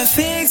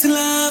perfect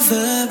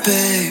lover,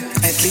 babe.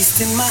 At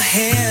least in my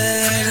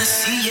head.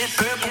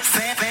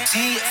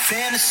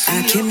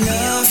 I can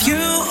love you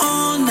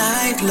all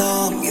night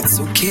long. It's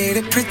okay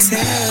to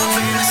pretend.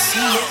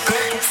 Fucking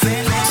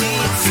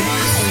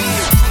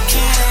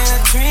in a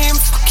dream,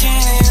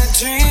 fucking in a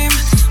dream.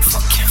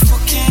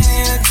 Fucking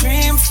in a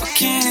dream,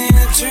 fucking in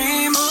a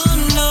dream. Oh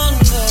no,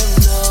 no,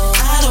 no.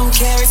 I don't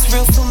care, it's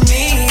real for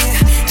me.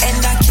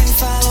 And I can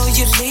follow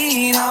your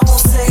lead, I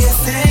won't say a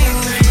thing.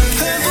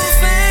 Purple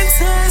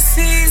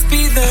fantasies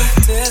be the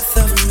death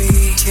of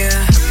me,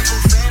 yeah.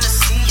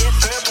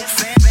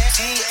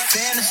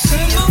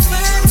 Purple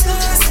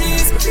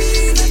fantasies be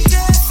the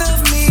death of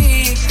me,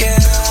 yeah.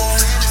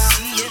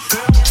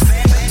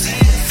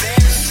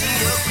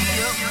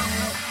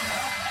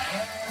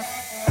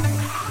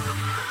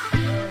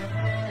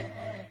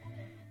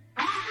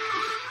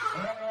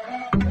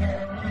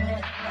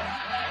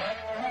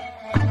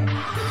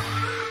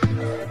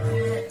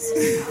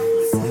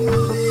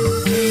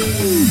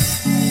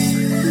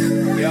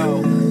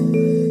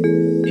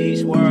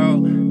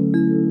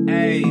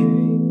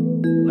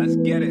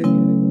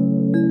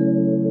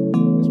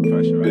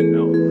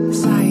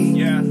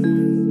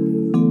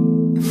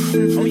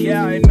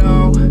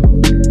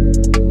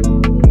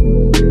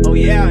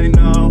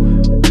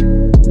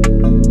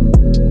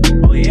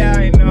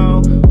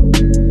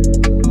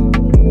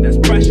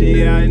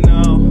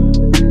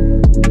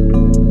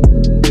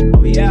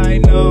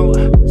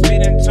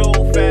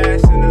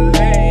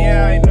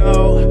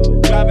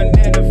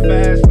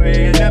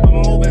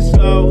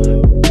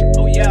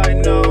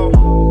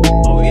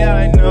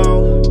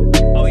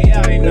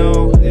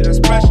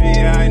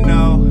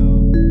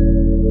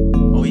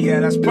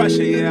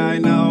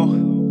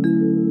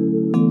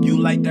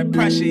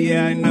 pressure,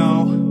 yeah, I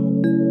know.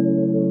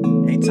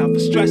 Ain't time for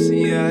stressing,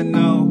 yeah, I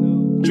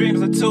know. Dreams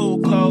are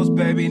too close,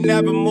 baby,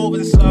 never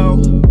moving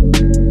slow.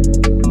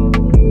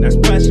 That's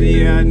pressure,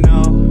 yeah, I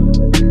know.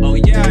 Oh,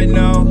 yeah, I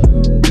know.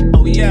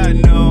 Oh, yeah, I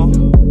know.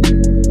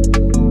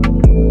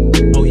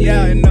 Oh,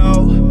 yeah, I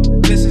know.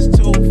 This is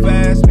too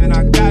fast, man,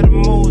 I gotta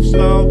move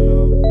slow.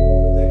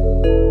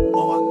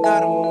 Oh, I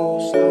gotta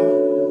move slow.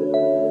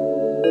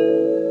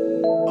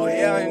 Oh,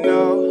 yeah, I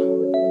know.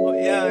 Oh,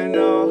 yeah, I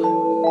know.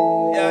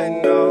 Yeah, I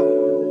know.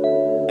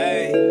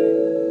 Hey.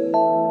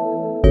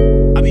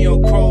 I be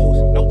on cruise,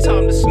 no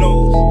time to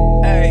snooze.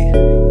 Hey,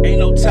 ain't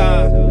no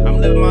time,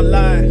 I'm living my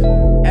life.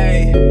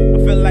 Hey, I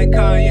feel like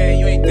Kanye,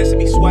 you ain't dissing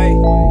me, sway.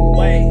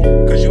 Wait,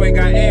 cause you ain't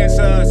got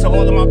answers to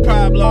all of my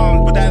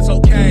problems, but that's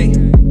okay.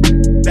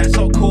 That's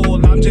so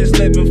cool, I'm just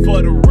living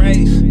for the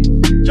race.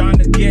 Trying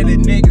to get it,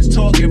 niggas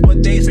talking,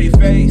 but they say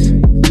face.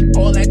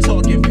 All that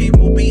talking,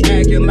 people be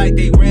acting like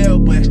they real,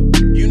 but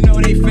you know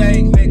they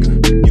fake, nigga.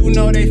 You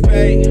know they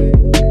fake.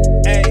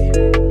 Hey,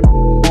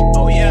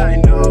 oh yeah, I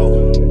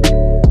know.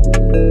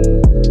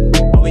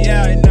 Oh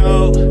yeah, I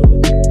know.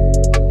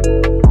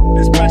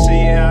 This pressure,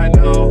 yeah, I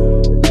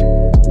know.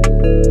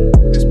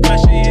 This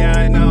pressure, yeah,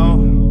 I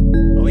know.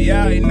 Oh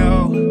yeah, I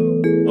know.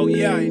 Oh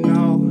yeah, I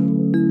know.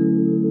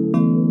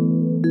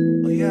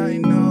 Oh yeah, I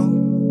know.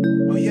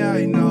 Oh yeah,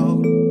 I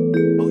know.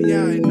 Oh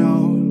yeah, I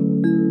know.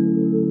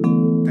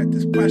 That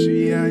this pressure,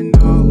 yeah, I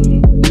know.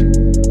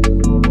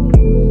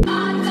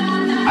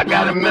 I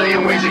got a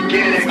million ways to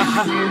get it.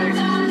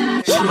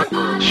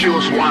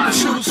 Choose one.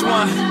 Choose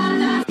one.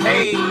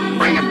 Hey,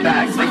 bring it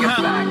back, bring it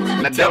back.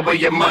 Now double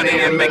your money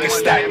and make it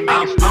stack. I'm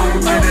on to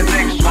the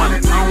next one.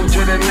 On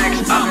to the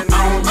next. On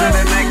to the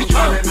next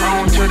one.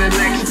 On to the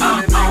next.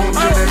 On to the next one. On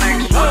to the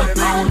next.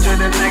 On to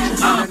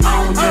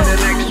the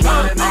next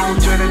one. On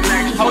to the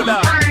next. Hold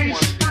up.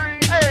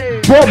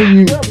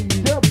 W.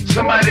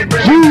 Somebody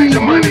bring me back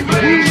the money,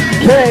 please.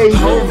 K.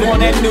 Hove on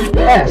that new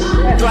S.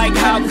 like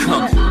how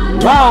come?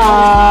 My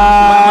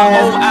Live.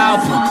 whole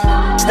album.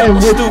 And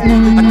with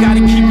Stupid, I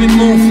gotta keep it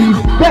moving.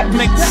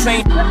 Make the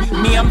same,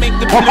 me, I make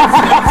the blueprint.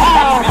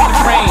 In the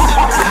range,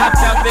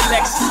 hopped out the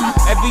Lexus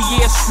every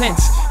year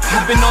since.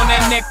 I've been on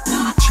that neck,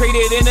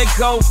 traded in a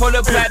gold for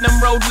the platinum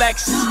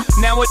Rolexes.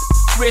 Now it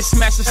wrist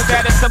match the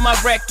status of my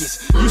records.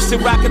 Used to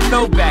rock a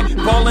throwback,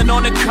 ballin'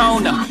 on the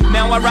corner.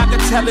 Now I rock a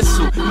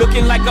telesuit,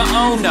 looking like a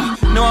owner.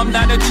 No, I'm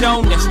not a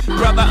Jonas,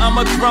 brother, I'm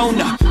a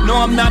grown-up. No,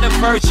 I'm not a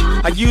virgin,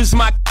 I use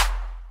my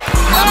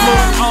I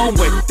move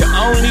onward, the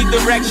only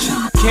direction.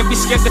 Can't be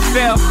scared to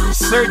fail,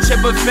 search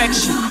of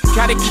perfection.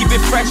 Gotta keep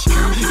it fresh,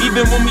 girl,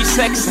 even when we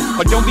sexin'.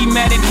 Or don't be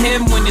mad at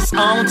him when it's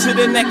on to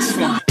the next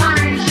one.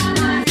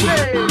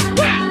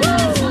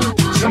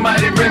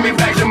 Somebody bring me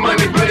back the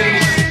money,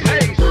 please.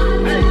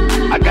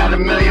 I got a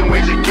million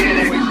ways to get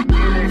it.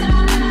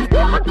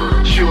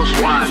 Choose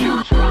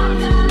one.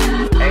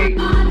 Hey,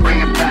 bring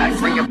it back,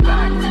 bring it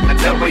back. Now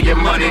double your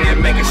money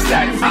and make it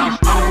stack. I'm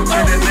on to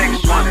the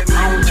next one.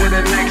 On to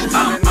the next.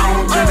 On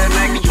to the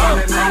next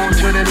one. On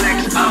to the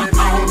next. On to the next one.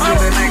 On to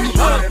the next.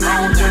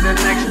 On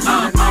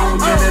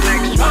to the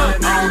next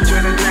one. On to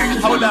the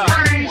next. Hold up.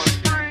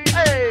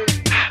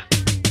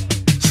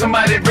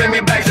 Somebody bring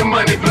me back the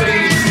money,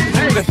 please.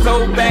 The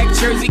throwback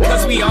jersey,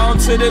 cause we on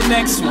to the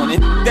next one.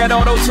 And that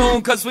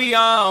auto-tune, cause we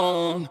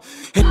on.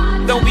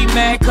 And don't be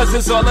mad, cause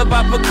it's all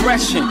about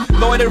progression.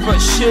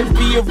 Loiterers should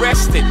be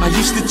arrested. I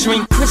used to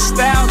drink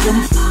Cristal,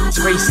 them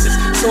racist.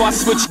 So I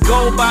switched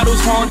gold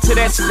bottles on to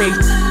that space.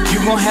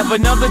 You gon' have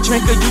another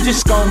drink or you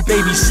just gon'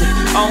 babysit.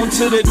 On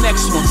to the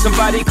next one,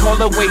 somebody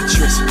call a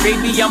waitress.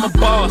 Baby, I'm a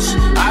boss,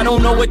 I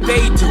don't know what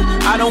they do.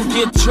 I don't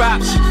get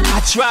drops,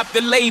 I drop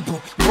the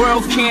label.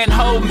 World can't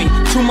hold me,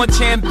 too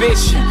much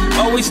ambition.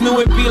 Always knew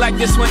it'd be like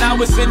this when I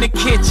was in the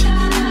kitchen.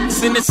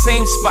 It's in the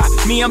same spot,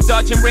 me I'm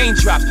dodging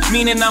raindrops.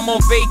 Meaning I'm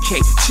on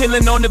vacay,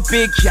 chillin' on the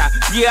big yacht.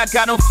 Yeah, I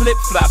got on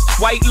flip-flops,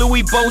 white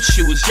Louis boat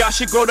shoes. Y'all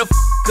should grow the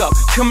f*** up,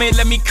 come here,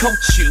 let me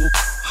coach you.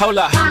 Hold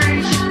up.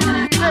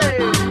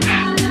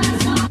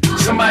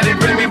 Somebody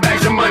bring me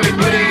back the money,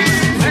 please.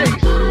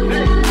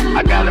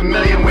 I got a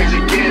million ways to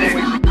get it.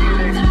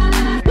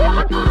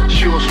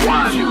 Choose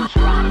one.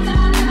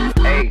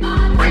 Hey,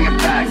 bring it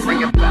back,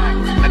 bring it back.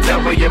 Now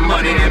double your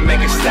money and make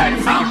it stack.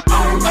 I'm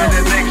on to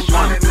the next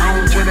one.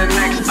 On to the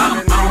next.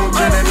 On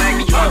to the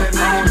next one.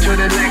 On to the next. On to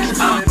the next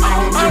one.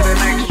 On to the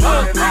next.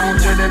 On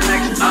to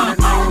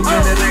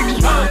the next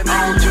one.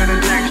 On to the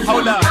next.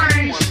 Hold up.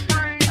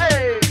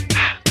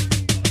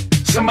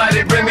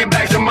 Somebody bring me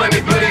back the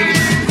money, please.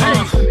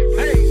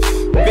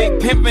 Big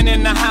pimpin'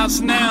 in the house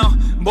now.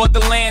 Bought the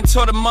land,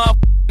 tore the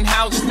motherfucking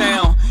house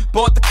down.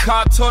 Bought the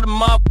car, tore the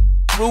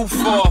motherfucking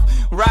roof off.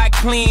 Ride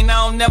clean, I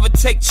don't never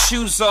take the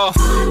shoes off.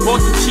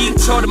 Bought the Jeep,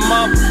 tore the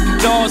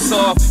motherfucking doors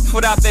off.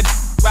 Put out that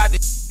ride the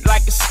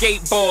like a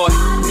skateboard.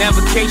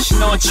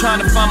 Navigation on, trying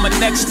to find my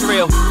next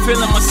thrill.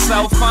 Feeling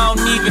myself, I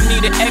don't even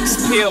need an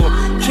X pill.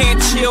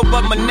 Can't chill,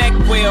 but my neck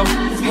will.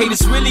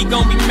 Haters really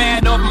gon' be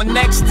mad off my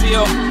next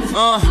deal.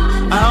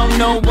 I don't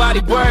know why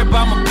they worry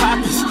about my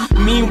pockets.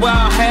 Meanwhile,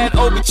 I had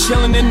over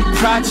chillin' in the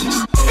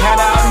projects. Had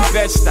her out in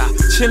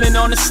Bed-Stuy, chilling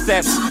on the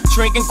steps,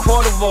 drinking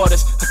quarter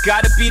waters. I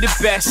gotta be the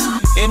best.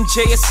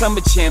 MJ at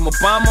Summer Jam,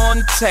 Obama on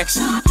the text.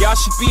 Y'all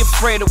should be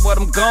afraid of what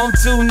I'm gon'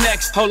 do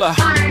next. Hold up.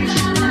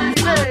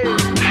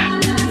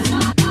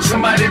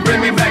 Somebody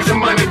bring me back some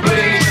money,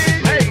 please.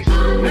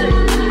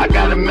 I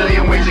got a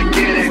million ways to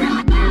get it.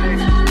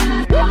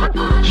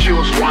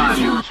 Choose one.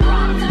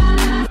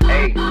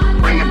 Hey,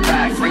 bring it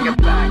back, bring it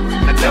back.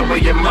 Now double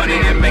your money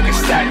and make it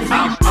stack.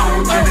 I'm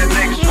on to the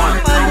next one.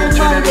 On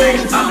to the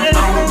next. I'm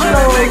on to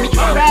the next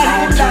one.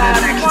 On to the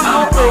next. I'm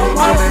on to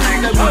the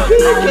next one. On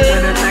to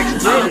the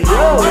next. I'm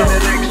on to the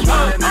next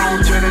one. On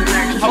to the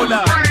next. Hold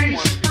up.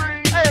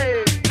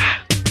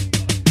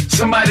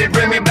 Somebody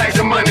bring me back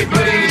some money,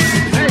 please.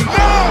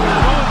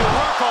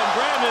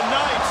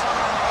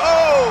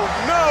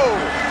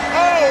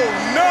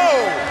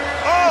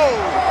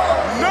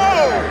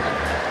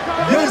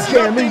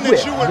 Jamming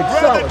with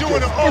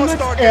mixologist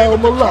MSL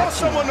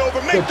Malachi,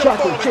 the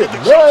chocolate chip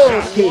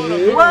love kid,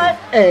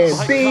 and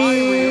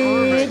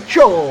Big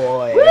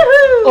Troy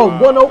on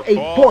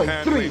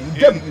 108.3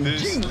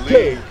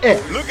 WGKS.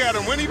 Look at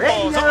him when he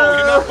falls.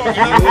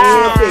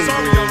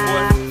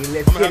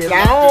 Let's get it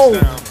on.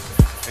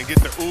 And get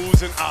the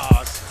oohs and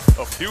ahs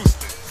of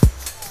Houston.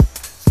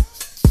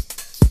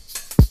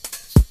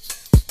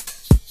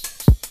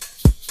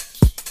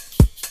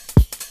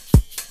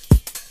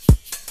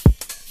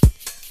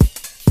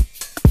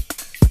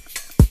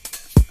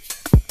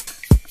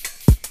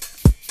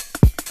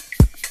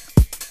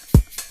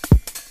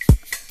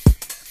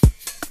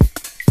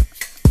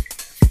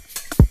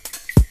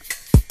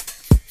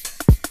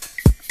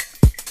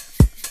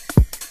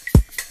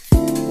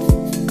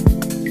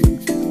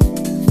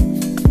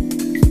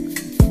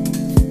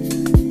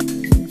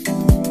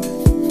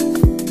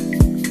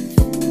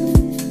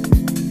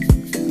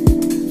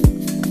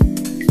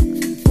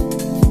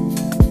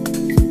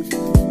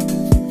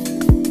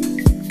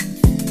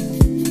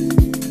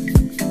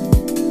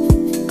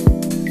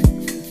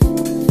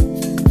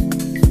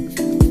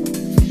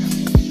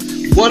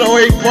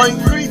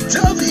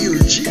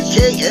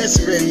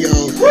 WGKS Radio.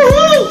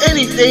 Woohoo!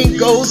 Anything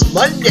Goes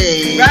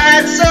Monday.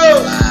 Right,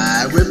 so.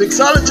 Live with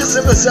mixologist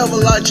MSL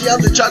Malachi.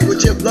 I'm the chocolate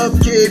chip love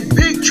kid.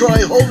 Big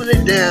Troy holding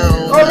it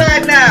down. All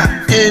right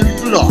now. In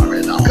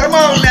Florida. Come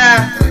on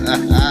now.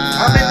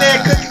 I'm in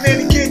there cooking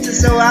in the kitchen,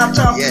 so I'll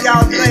talk to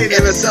y'all later.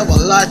 MSL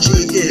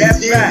Malachi is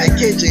in the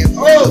kitchen.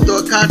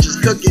 Outdoor conscious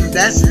cooking,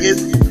 that's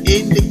in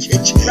the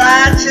kitchen.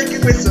 Fried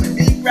chicken with some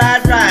beef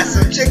fried rice,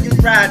 some chicken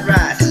fried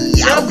rice.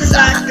 Something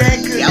like that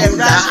good. That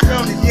rice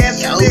from the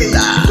yesterday.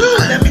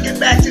 Let me get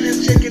back to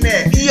this chicken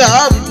there.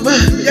 Yum.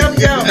 Yum,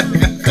 yum.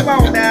 Come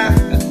on now.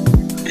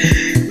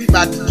 We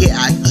about to get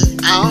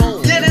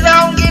on. Get it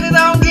on, get it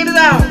on, get it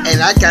on.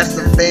 And I got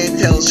some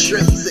fantail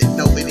shrimp sitting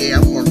over there.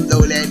 I'm going to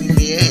throw that in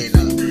there.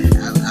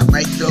 And I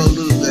might throw a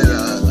little bit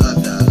of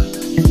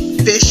the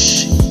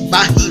fish,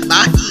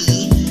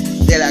 mahi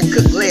that I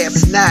cooked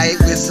last night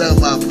with some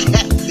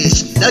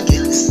catfish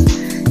nuggets.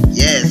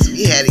 Yes,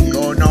 we had it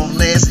going on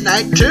last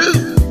night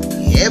too.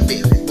 Yeah,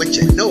 baby, what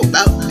you know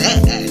about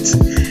that?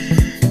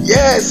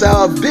 Yes,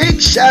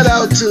 big shout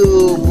out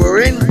to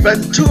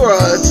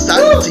Buenaventura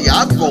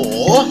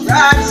Santiago.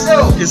 Right,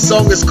 so. His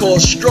song is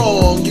called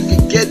Strong. You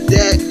can get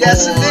that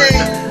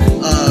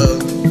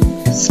on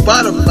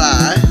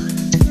Spotify.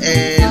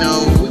 And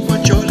we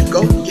want y'all to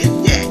go and get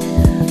that.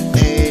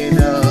 And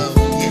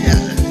yeah,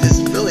 it's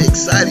really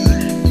exciting.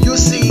 You'll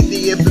see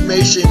the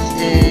information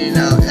in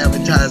our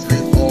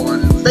advertisement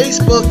on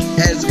Facebook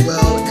as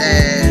well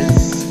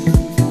as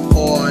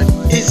on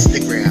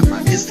Instagram,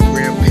 my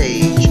Instagram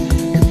page.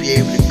 You'll be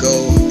able to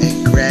go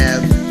and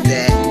grab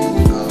that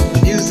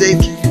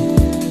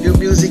new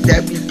music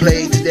that we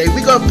played today.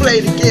 We're gonna play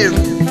it again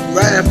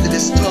right after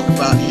this talk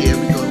about here.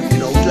 We're gonna,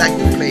 we like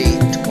to play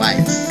it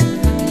twice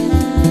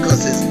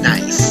because it's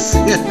nice.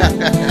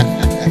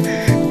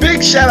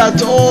 Big shout out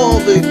to all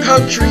the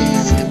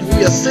countries.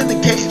 We are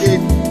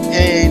syndicated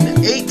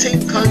in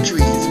 18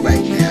 countries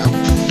right now.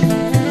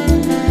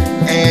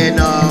 And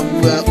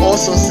we're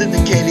also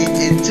syndicated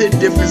in 10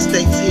 different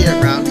states here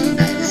around the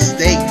United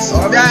States.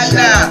 All right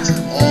now. To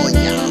all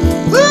y'all.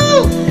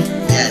 Woo!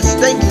 Yes,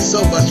 thank you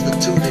so much for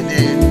tuning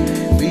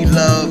in. We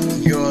love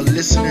your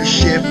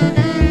listenership.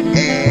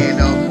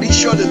 And be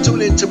sure to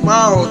tune in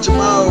tomorrow.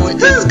 Tomorrow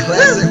is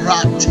Classic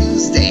Rock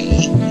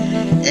Tuesday.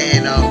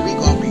 And we're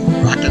going to be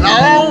rocking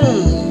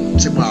on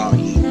tomorrow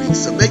evening.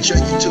 So make sure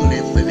you tune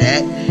in for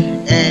that.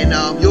 And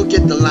you'll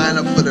get the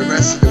lineup for the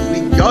rest of the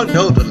week. Y'all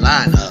know the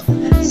lineup.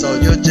 So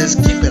you'll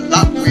just keep it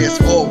locked where it's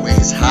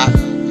always hot.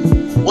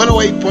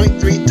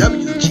 108.3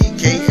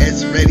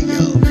 WGKS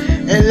Radio.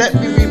 And let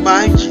me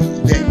remind you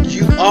that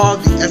you are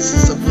the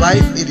essence of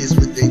life. It is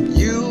within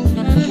you.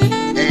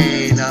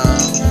 And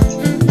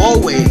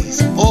always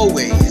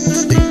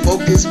stay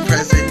focused,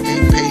 present,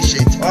 and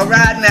patient. All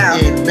right now.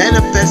 In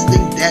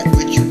manifesting that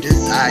which you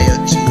desire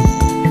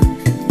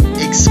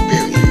to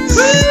experience.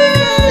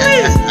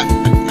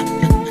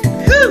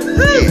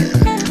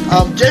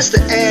 Just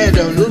to add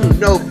a little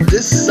note,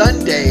 this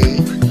Sunday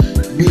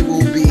we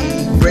will be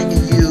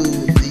bringing you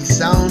the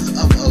sounds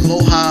of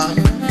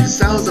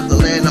sounds of the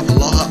land of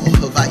Aloha or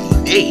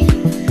Hawaii.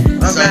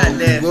 So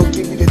we'll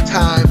give you the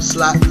time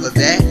slot for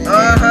that.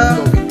 We're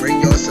going to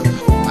bring y'all some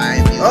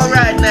Hawaiian music. All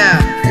right now.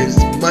 It's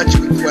much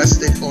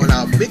requested on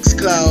our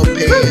Mixcloud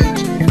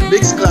page,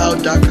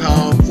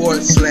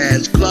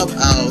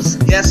 mixcloud.com/clubhouse.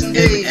 Yes,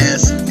 indeed.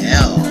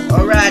 MSL.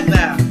 All right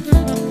now.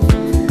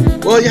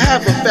 Well, you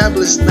have a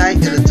fabulous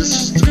night and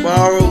just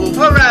tomorrow.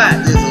 All right.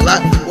 There's a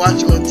lot to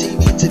watch on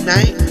TV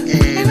tonight.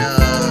 And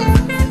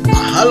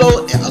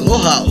mahalo e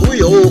aloha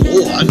uyo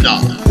ohana.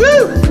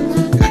 Woo!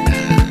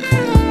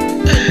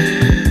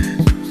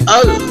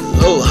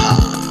 Aloha.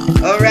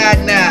 All right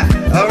now.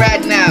 All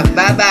right now.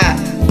 Bye bye.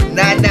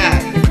 Night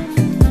night.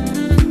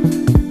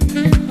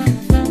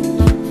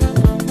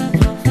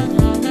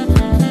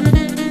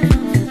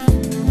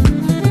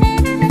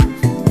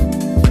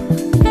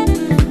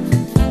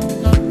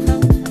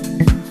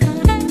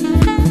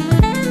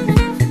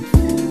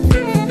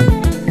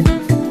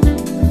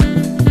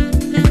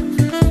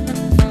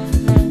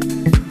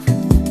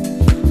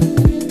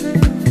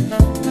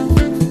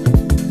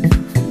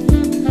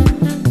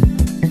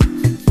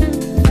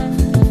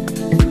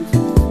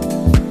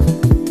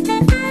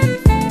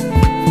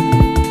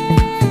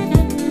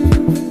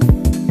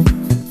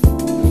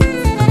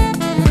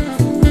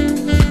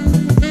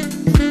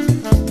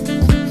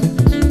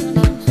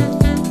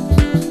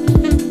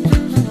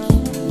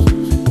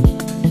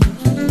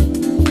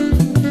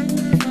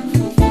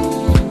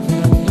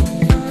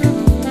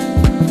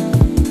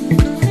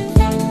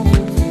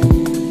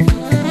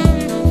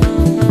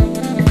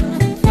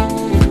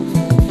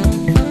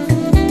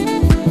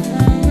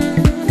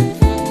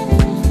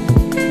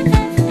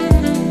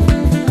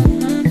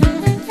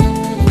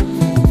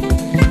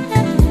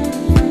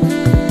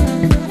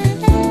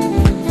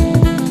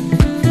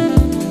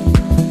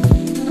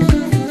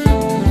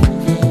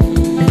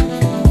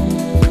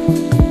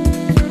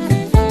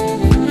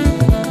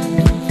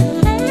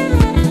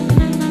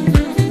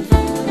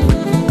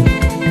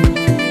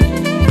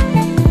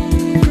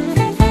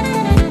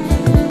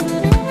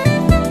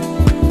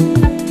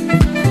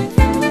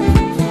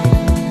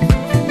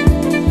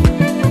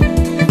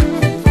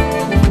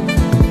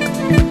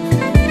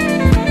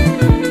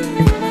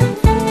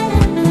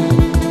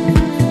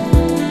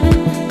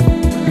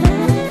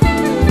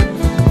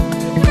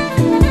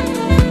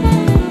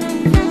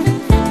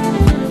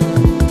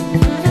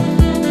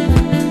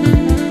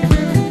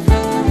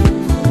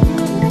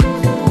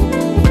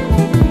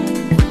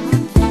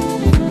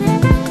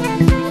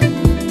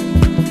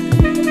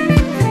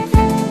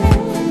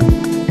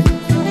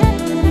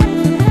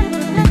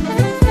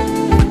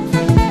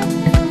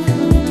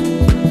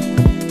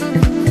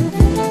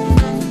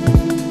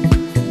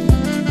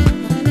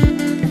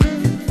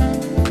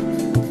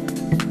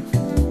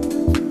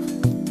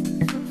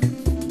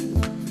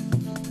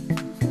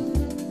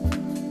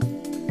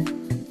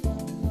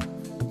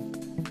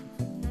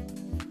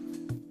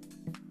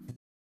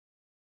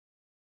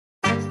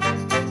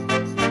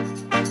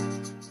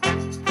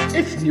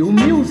 It's new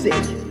music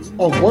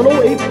on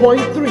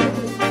 108.3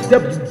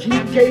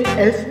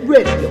 WGKS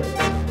Radio.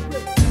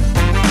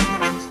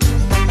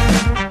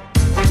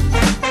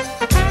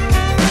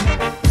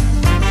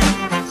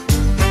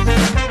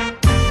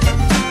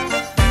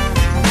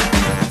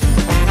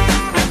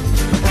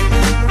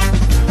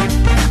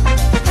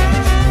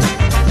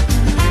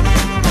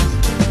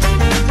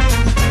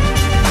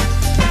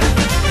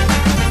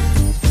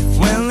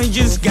 Well, it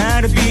just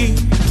gotta be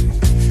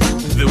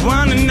the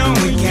one and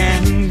only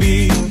can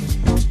be.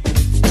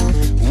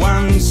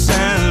 One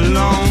sad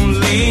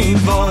lonely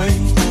boy,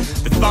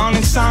 the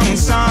phony songs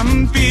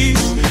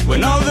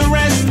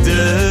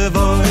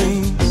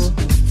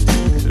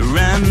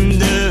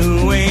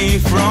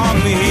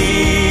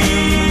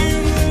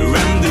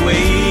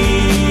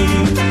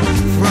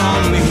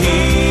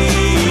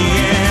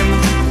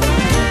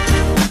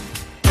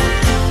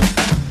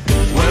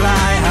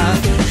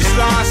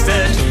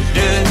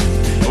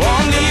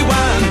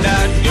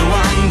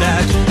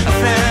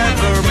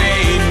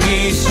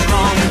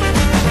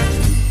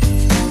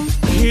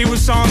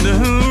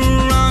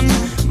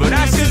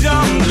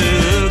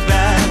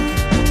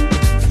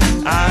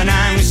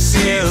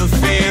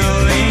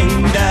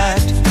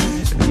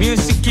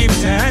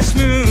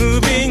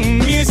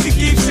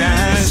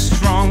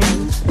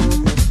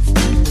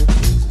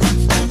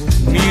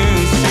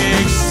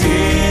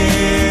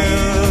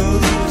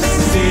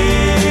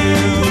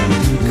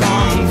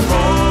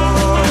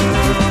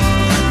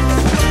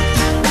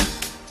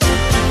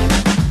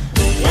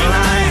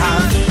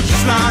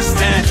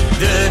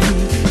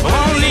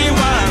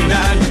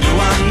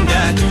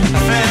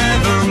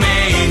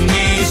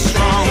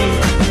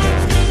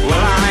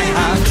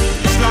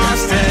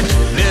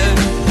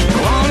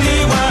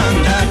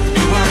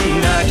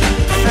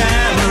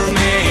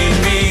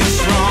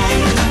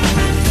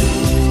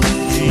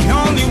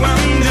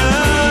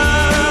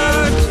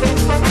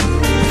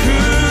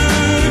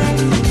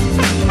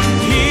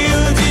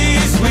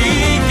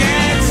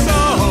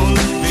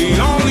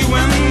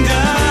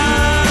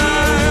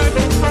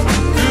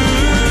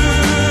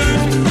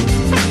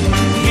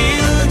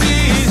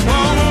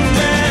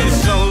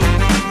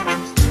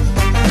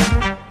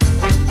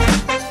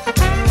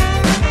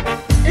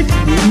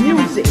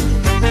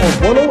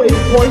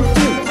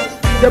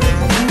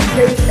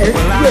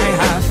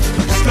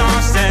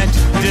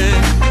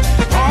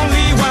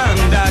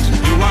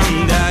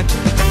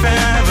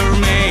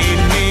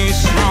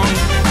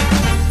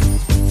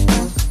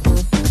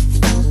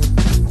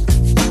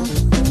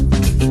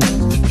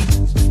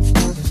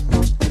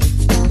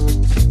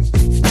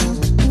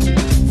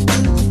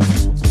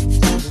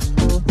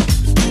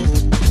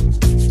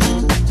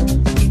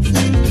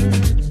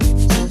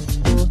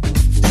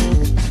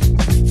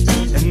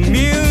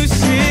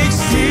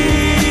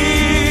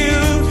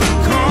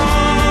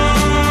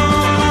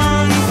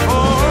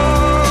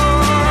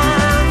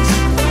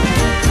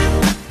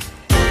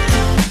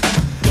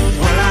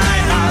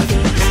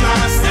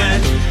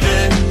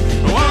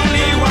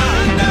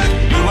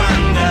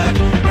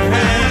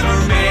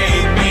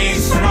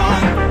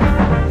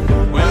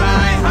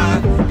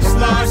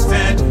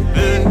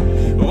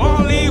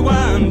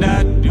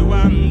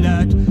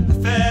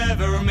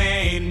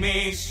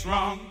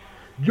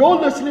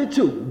You're listening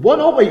to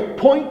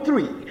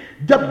 108.3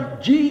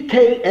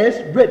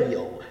 WGKS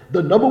Radio,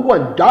 the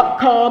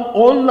 #1.com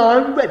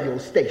online radio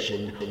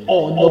station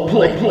on the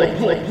play.